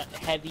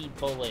heavy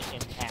bullet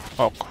in half.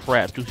 Oh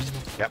crap, dude! He's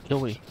gonna kill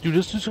me. Dude,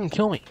 this dude's gonna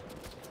kill me.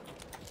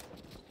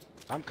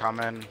 I'm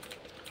coming.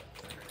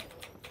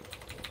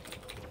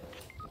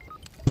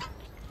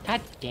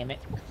 God damn it!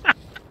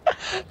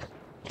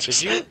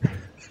 Did you?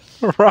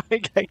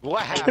 Right.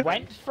 What happened? I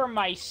went for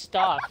my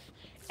stuff,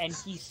 and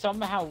he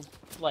somehow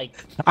like.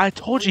 I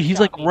told you he's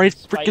like right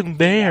freaking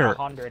there.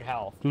 100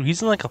 health. Dude,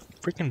 he's in like a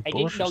freaking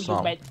bush or something. I didn't know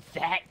you meant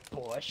that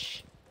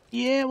bush.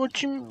 Yeah,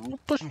 what you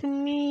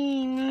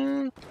mean,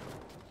 man?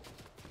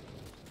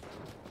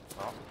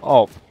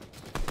 Oh.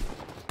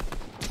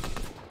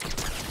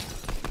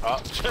 Oh,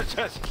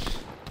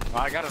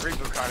 I got a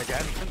reboot card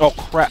again. Oh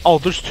crap! Oh,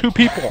 there's 2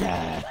 people.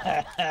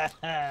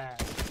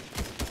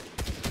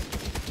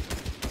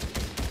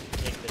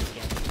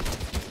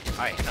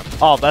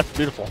 Oh, that's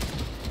beautiful.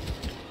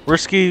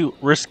 Risky,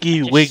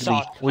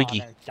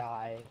 wiggy.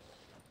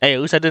 Hey,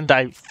 at least I didn't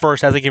die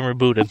first as I get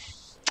rebooted.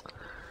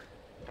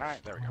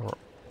 Alright, there we go.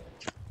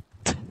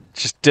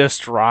 Just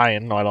dissed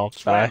Ryan. No, I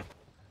don't die.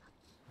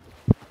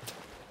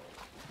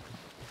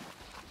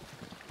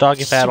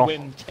 Doggy paddle.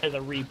 Swim to the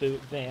reboot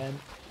van.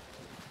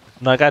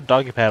 No, I got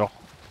doggy paddle.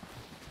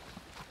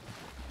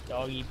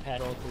 Doggy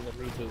paddle to the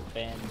reboot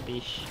van,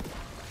 bish.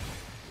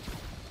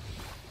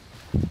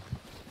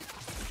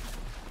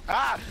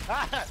 Ah!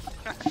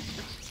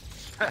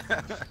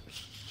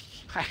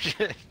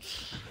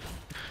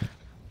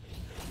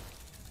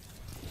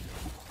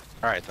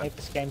 Alright then. Like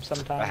this game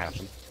sometimes. That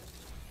happened.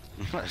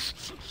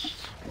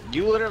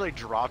 You literally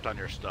dropped on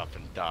your stuff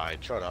and died.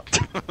 Shut up.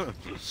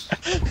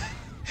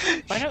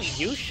 Why don't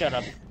you shut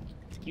up?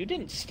 You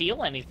didn't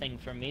steal anything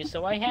from me,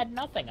 so I had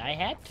nothing. I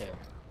had to.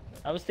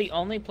 I was the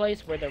only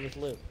place where there was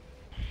loot.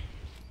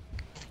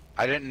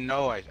 I didn't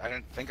know. I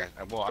didn't think.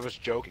 Well, I was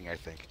joking. I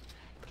think.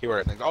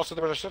 Also,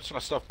 there was a shit ton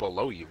of stuff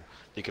below you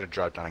you could have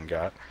dropped down and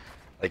got,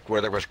 like where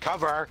there was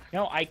cover.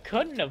 No, I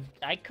couldn't have.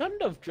 I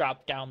couldn't have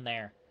dropped down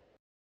there.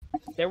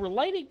 They were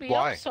lighting me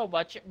up so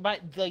much,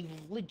 but the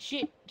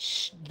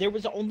there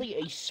was only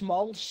a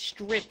small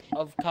strip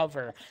of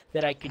cover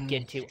that I could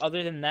get to.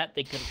 Other than that,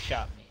 they could have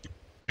shot me.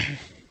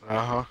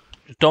 Uh-huh.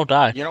 Don't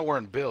die. You know we're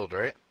in build,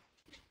 right?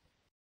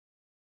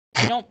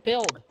 I don't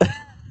build.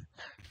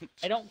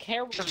 I don't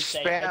care what you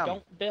say. I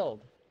don't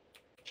build.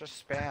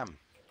 Just spam.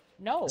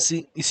 No. You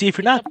see, if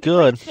you're not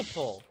good,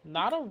 principle,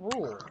 not a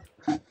rule.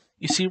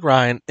 You see,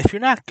 Ryan, if you're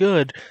not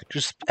good,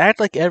 just act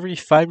like every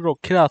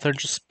 5-year-old kid out there and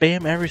just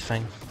spam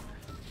everything.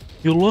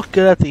 You'll look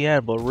good at the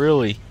end, but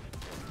really,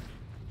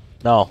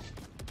 no.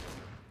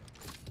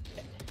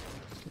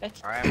 That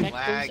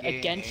goes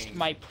against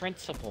my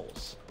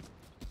principles.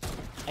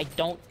 I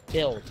don't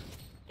build.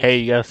 Hey,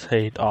 you guys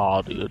hate.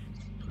 Aw, dude.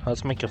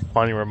 Let's make a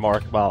funny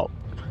remark about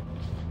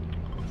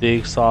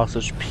big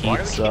sausage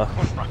pizza.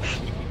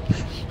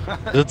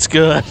 It's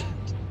good.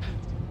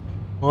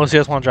 Unless you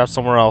guys want to drop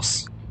somewhere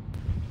else.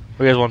 What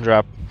do you guys want to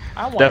drop?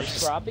 I want to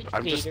drop it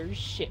Vader's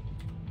ship.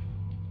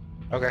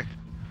 Okay.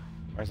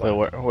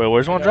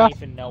 Where's one drop? I don't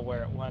even know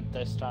where it went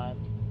this time.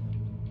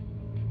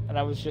 And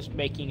I was just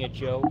making a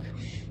joke.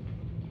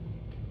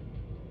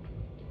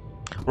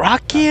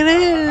 Rocky it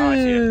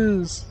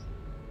is!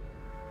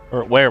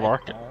 Or where,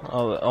 Mark?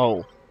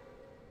 Oh.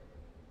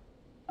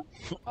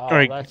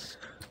 Oh, that's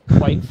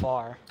quite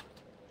far.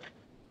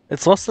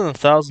 It's less than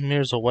 1,000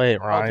 meters away,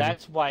 Ryan. Oh,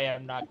 that's why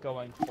I'm not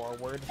going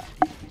forward.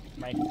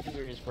 My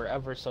fingers were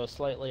ever so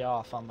slightly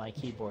off on my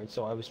keyboard,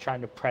 so I was trying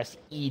to press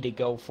E to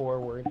go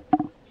forward.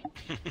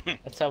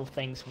 That's how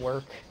things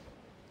work.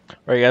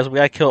 Alright, guys, we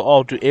gotta kill.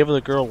 Oh, dude, Ava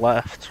the girl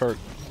left. Her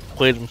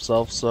played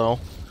himself, so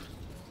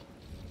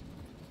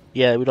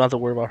yeah, we don't have to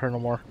worry about her no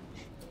more.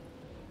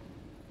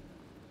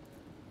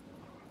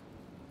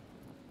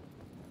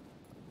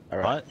 All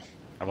right. What?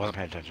 I wasn't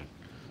paying attention.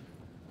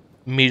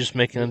 Me just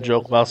making a Neither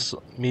joke was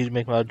about me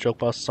making a joke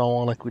about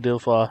someone like we did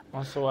with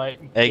Also, like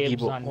Eggy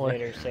dibs on boy.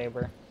 Vader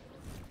Saber.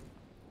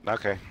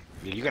 Okay,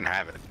 you can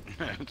have it.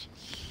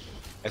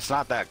 It's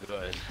not that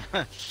good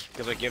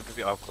because I give it to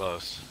be up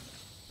close.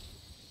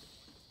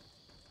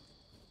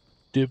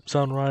 Dibs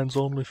on Ryan's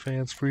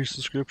OnlyFans free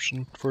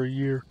subscription for a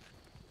year.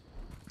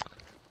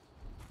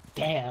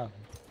 Damn.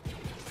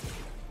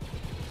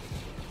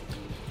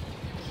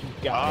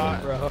 You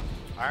got it, bro.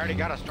 I already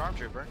got a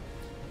stormtrooper.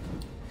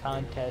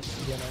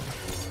 Contest winner.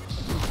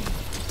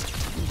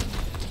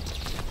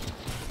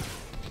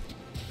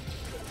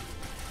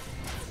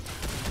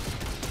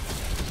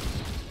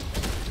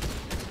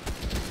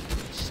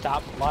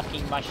 Stop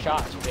blocking my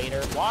shots,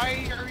 Vader.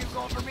 Why are you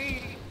going for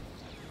me?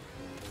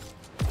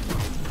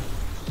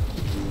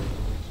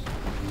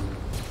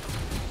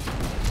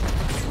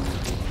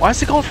 Why is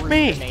he going for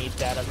me?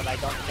 Grenades at him, and I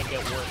don't think it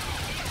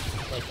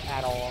worked, like,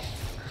 at all.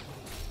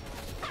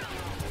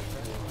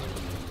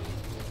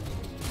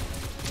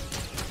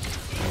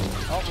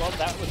 Oh well,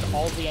 that was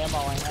all the ammo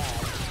I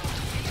had.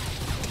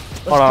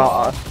 Hold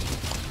on,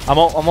 I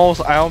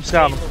almost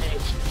got him.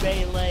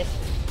 Melee.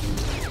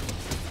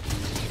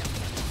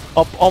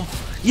 Up,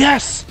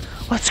 yes!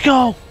 Let's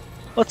go!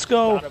 Let's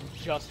go! Got him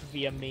just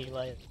via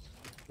melee.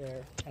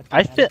 There.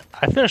 At the end.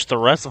 I finished the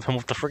rest of him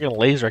with the freaking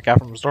laser I got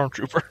from the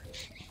Stormtrooper.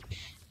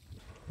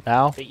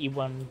 Now? The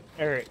E1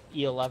 or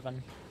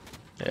E11.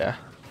 Yeah.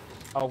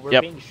 Oh, we're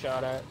Yep. being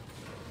shot at.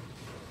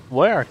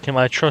 Where can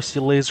my trusty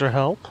laser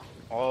help?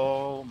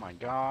 Oh my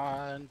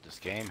god, this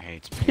game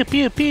hates me. Pew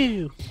pew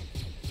pew!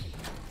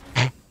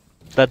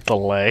 That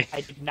delay.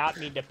 I did not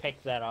mean to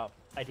pick that up.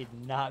 I did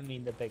not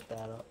mean to pick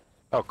that up.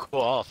 Oh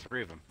cool, all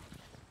three of them.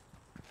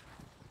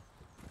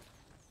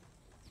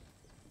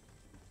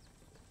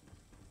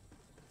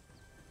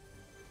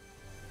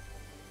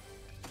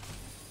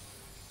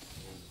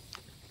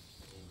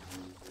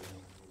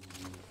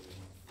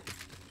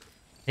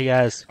 Hey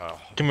guys, Oh.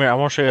 come here, I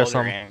want to show you guys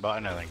Hold your something. aim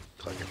button and then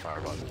click your fire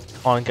button.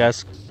 Hold on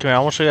guys, come here, I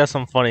want to show you guys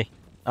something funny.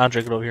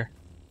 Andre, get over here.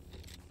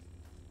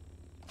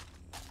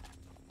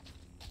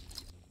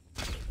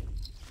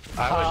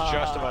 I was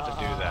just about to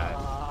do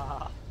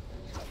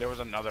that. There was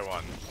another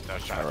one that I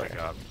was trying to pick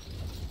up.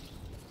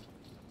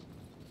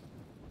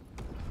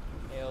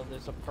 Yo,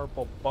 there's a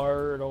purple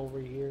bird over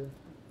here.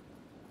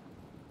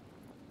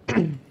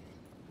 Damn,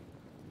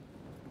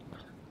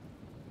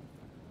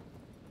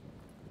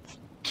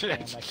 I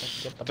couldn't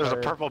get the There's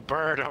bird. a purple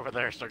bird over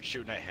there. Start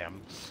shooting at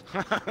him.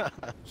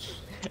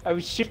 I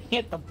was shooting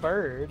at the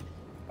bird.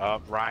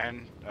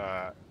 Ryan,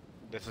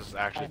 this is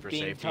actually I'm for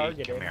being safety.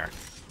 targeted. Come here.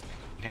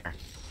 Here.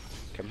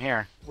 Come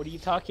here. What are you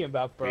talking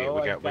about, bro?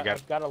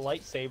 I've got a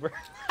lightsaber.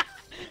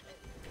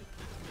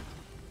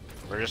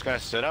 We're just gonna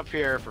sit up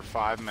here for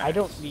 5 minutes.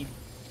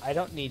 I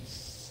don't need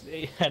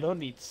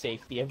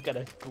safety. I've got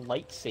a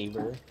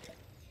lightsaber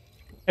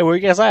Hey, where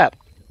you guys at?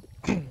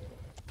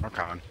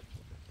 Okay.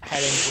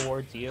 heading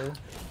towards you.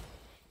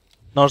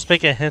 No, just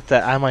make a hint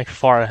that I'm like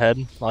far ahead,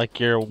 like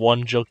your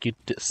one joke you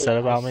said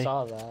about I me.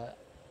 saw that.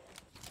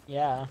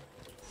 Yeah.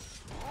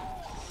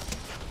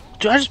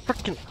 Dude, I just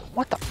freaking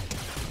what the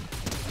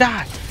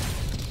die!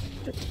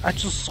 I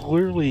just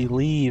literally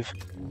leave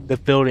the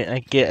building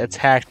and get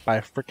attacked by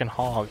a freaking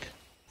hog.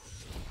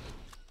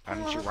 Why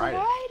didn't you ride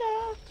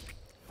it?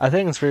 I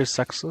think it's very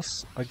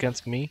sexist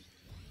against me.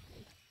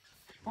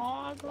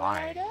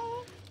 Why?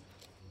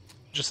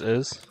 Just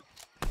is.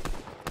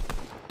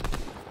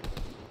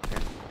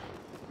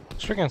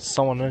 There's freaking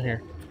someone in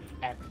here.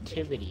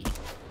 Activity.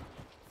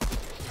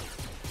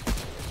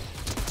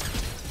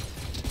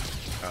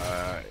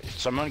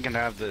 Someone can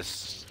have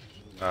this.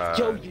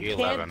 Yo, you E11.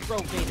 can't throw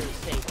Vader's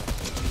saber.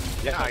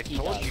 Yeah, I Like he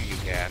told does. you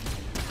can.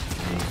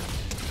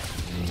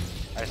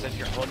 I said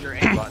you hold your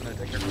aim button and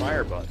take your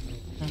fire button.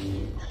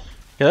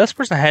 Yeah, this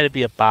person had to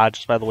be a bot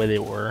just by the way they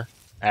were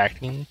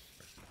acting.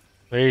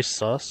 Very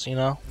sus, you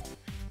know?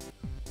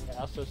 They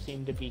also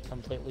seem to be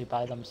completely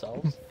by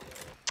themselves.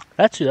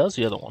 Actually, that was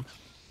the other one.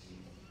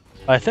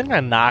 I think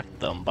I knocked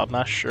them, but I'm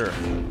not sure.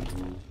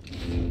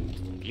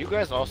 You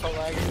guys also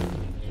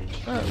lagging?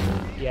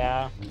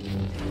 Yeah.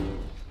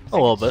 A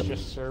little It's bit.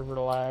 just server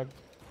lag.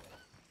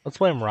 Let's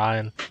blame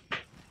Ryan.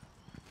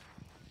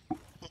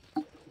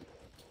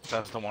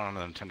 That's the one on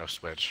the Nintendo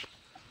Switch.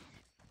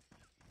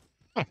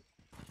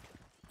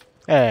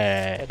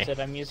 Hey. That's it.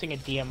 I'm using a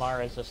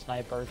DMR as a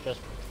sniper just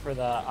for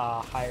the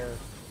higher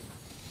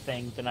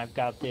things, and I've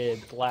got the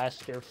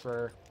blaster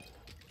for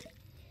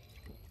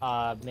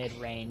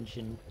mid-range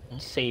and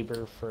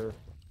saber for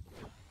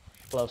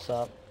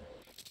close-up.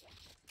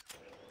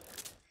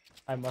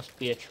 I must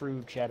be a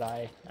true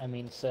Jedi. I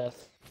mean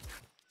Sith.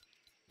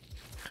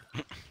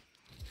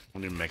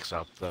 When you mix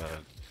up the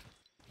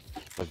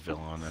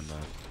villain and the.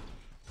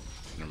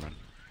 Never mind.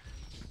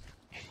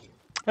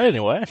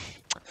 Anyway,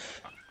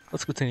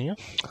 let's continue.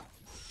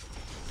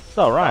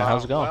 So, Ryan,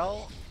 how's it going?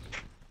 Well,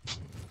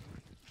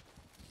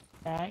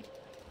 Alright.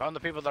 Found the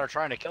people that are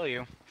trying to kill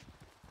you.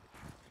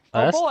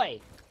 Oh boy!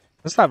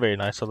 That's not very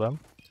nice of them.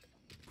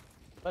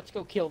 Let's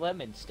go kill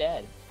them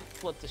instead.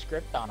 Flip the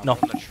script on them. No.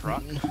 From the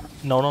truck.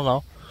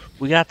 No.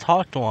 We gotta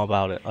talk to him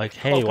about it. Like,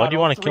 hey, oh, why God, do you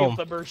want to kill all him?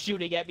 three of them are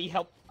shooting at me.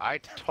 Help! I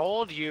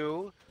told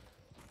you.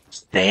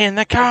 Stay in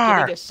the I'm car!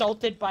 getting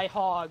assaulted by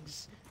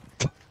hogs.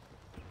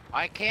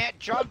 I can't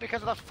jump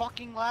because of the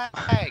fucking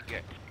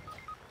lag.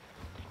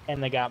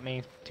 And they got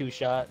me.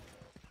 2-shot.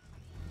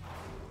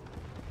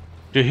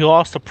 Dude, he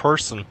lost a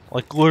person.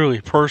 Like,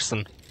 literally,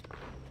 person.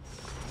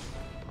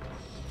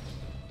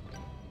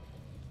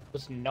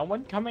 Was no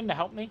one coming to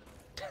help me?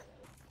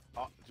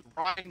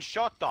 Ryan,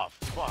 shut the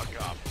fuck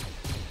up.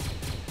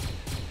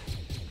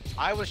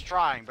 I was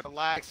trying, but the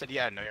lag said,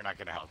 yeah, no, you're not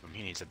gonna help him.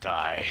 He needs to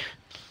die.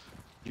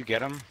 You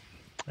get him?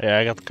 Yeah,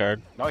 I got the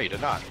card. No, you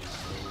did not.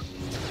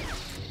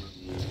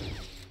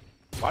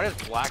 Why does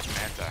Black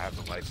Manta have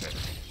the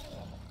lightsaber?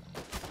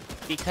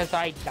 Because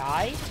I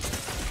died?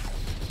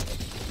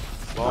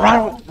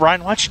 Well,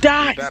 Ryan, why'd you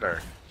die?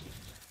 better.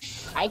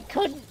 I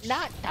couldn't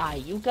not die.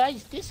 You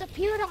guys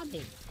disappeared on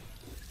me.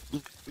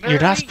 You're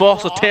not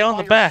supposed to tail on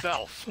the back.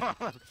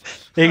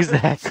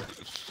 Exactly.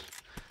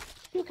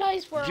 You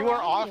guys were You were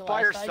around me off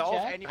by last I yourself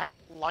checked. and you had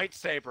a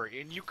lightsaber,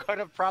 and you could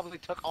have probably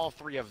took all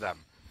 3 of them.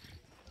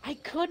 I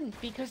couldn't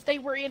because they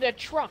were in a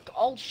truck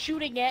all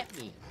shooting at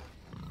me.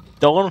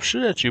 Don't let him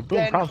shoot at you. Boom,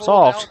 Then problem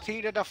hold solved.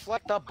 LT to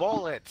deflect the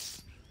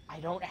bullets. I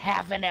don't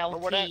have an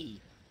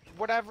LT.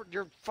 Whatever,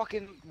 you're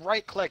fucking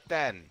right click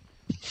then.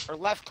 Or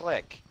left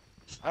click.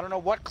 I don't know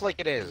what click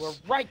it is. We're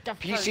right the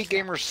PC first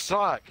gamers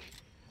suck.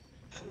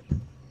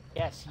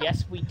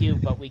 Yes, we do,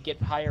 but we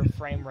get higher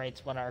frame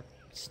rates when our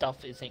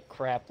stuff isn't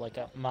crap like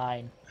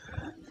mine.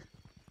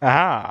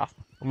 Aha!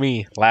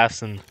 Me,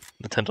 last in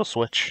Nintendo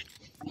Switch.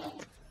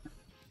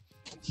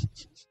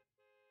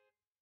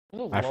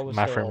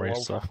 My frame rate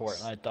sucks.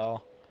 Fortnite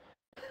though.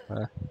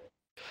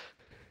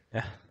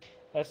 Yeah.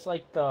 That's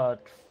like the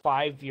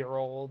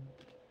 5-year-old.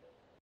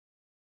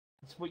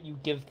 That's what you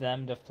give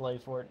them to play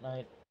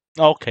Fortnite.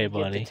 Okay, You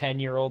buddy. give the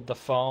 10-year-old the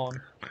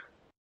phone.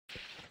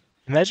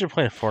 Imagine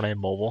playing Fortnite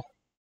mobile.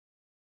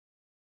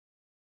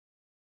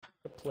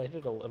 I played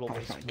it a little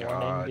this my morning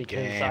God,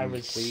 because I game,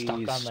 was please stuck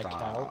on the stop.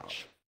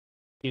 couch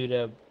due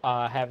to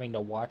having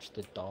to watch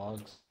the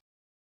dogs.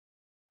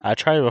 I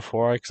tried it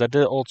before because I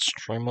did an old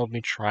stream of me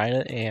trying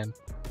it and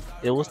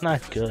it was not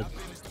good.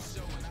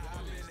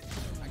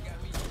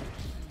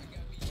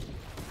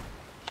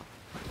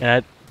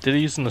 And I did it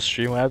using the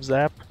Streamlabs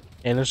app,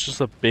 and it's just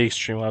a big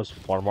Streamlabs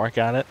watermark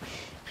on it.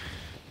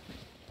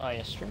 Oh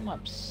yeah,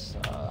 Streamlabs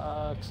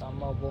sucks on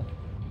mobile.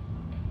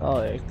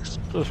 Oh, yeah, it's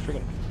just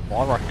freaking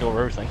watermark over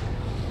everything.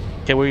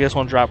 Okay, where you guys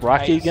want to drop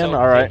Rocky Right, again? so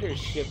Alright. Vader's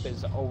ship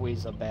is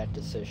always a bad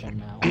decision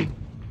now.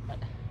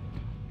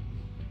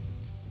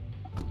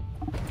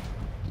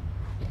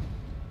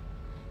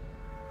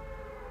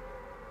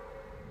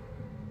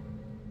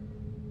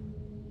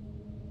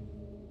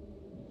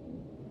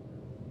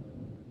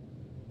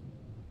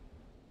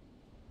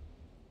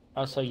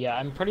 Also, yeah,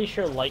 I'm pretty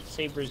sure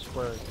lightsabers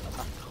were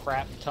a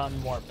crap ton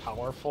more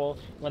powerful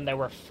when they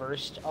were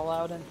first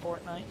allowed in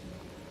Fortnite.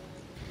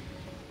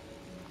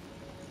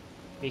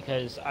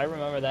 Because I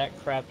remember that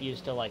crap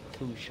used to, like,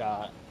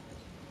 2-shot.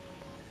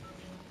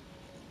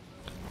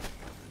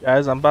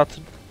 Guys, I'm about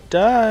to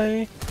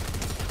die.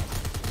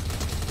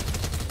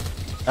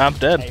 I'm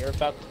dead. Yeah, you're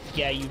about to,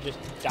 yeah, you just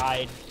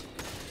died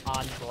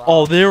on ground.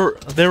 Oh, they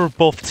were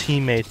both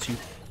teammates.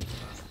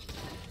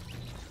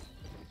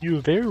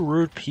 You very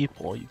rude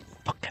people. You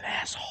fucking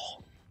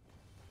asshole.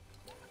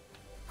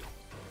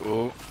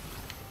 Ooh.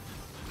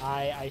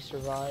 I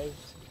survived.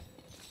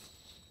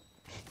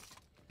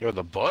 You're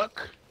the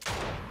book?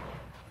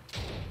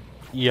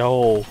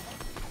 Yo.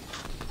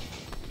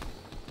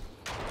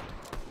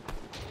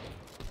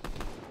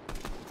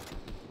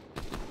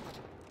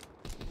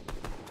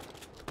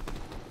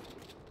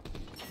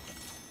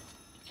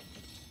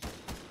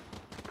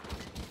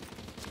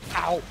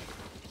 Ow!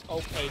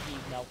 Okay,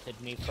 he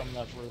melted me from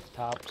the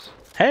rooftops.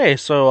 Hey,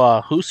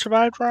 so who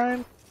survived,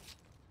 Ryan?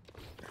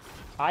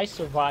 I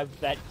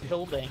survived that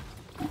building.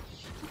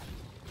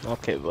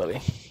 Okay, buddy.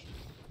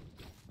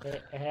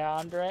 Hey,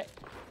 Andre?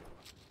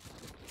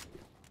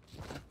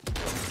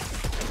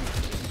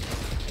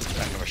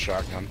 I have a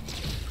shotgun.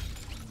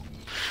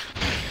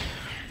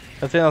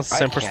 I think that's the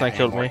same person that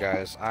killed me.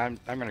 Guys, I'm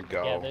gonna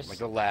go. Yeah, this like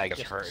the lag is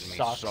just hurting me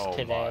sucks so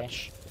today.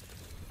 much.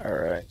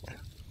 Alright.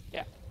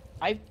 Yeah,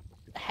 I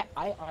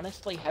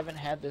honestly haven't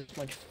had this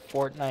much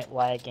Fortnite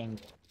lag in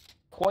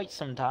quite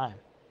some time.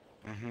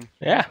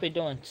 Yeah. Must be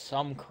doing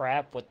some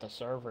crap with the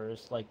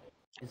servers. Like,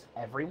 is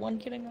everyone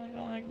getting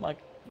like?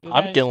 You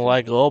I'm guys getting do?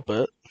 lag a little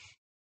bit.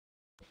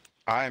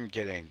 I'm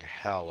getting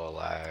hella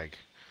lag.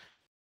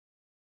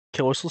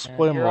 Okay, let's just And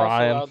blame you're also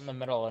Ryan. out in the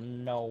middle of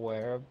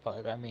nowhere,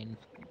 but I mean.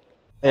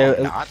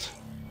 I'm not.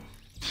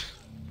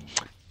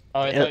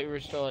 Oh, I Yeah. thought you were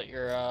still at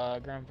your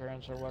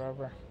grandparents or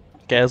whatever.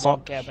 Okay, as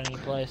long Cabin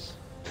place.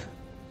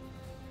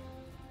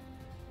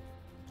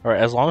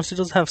 Alright, as long as he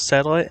doesn't have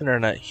satellite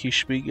internet, he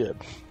should be good.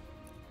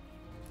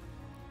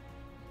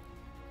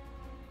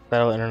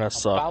 That internet About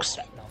sucks.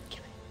 that, no, I'm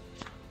kidding.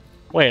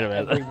 Wait a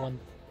minute. Everyone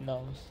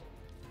knows.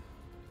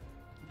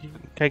 Can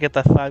I get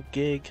that 5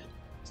 gig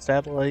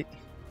satellite?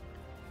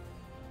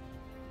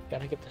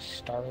 Gotta get the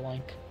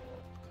Starlink.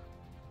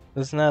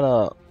 Isn't that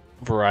a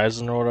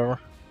Verizon or whatever?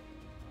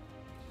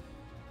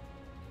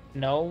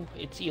 No,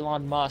 it's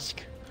Elon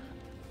Musk.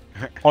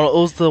 Oh, it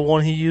was the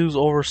one he used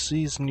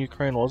overseas in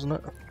Ukraine, wasn't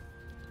it?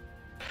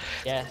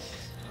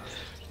 Yes.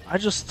 I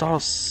just thought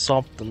of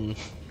something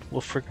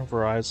with freaking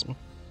Verizon.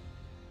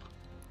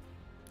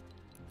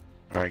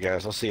 Alright,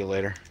 guys, I'll see you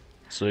later.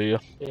 See ya.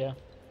 Yeah.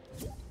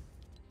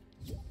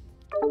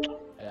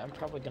 I'm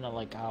probably gonna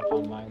like hop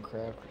on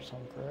Minecraft or some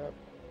crap.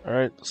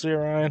 Alright, see you,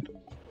 Ryan.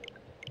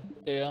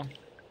 Yeah.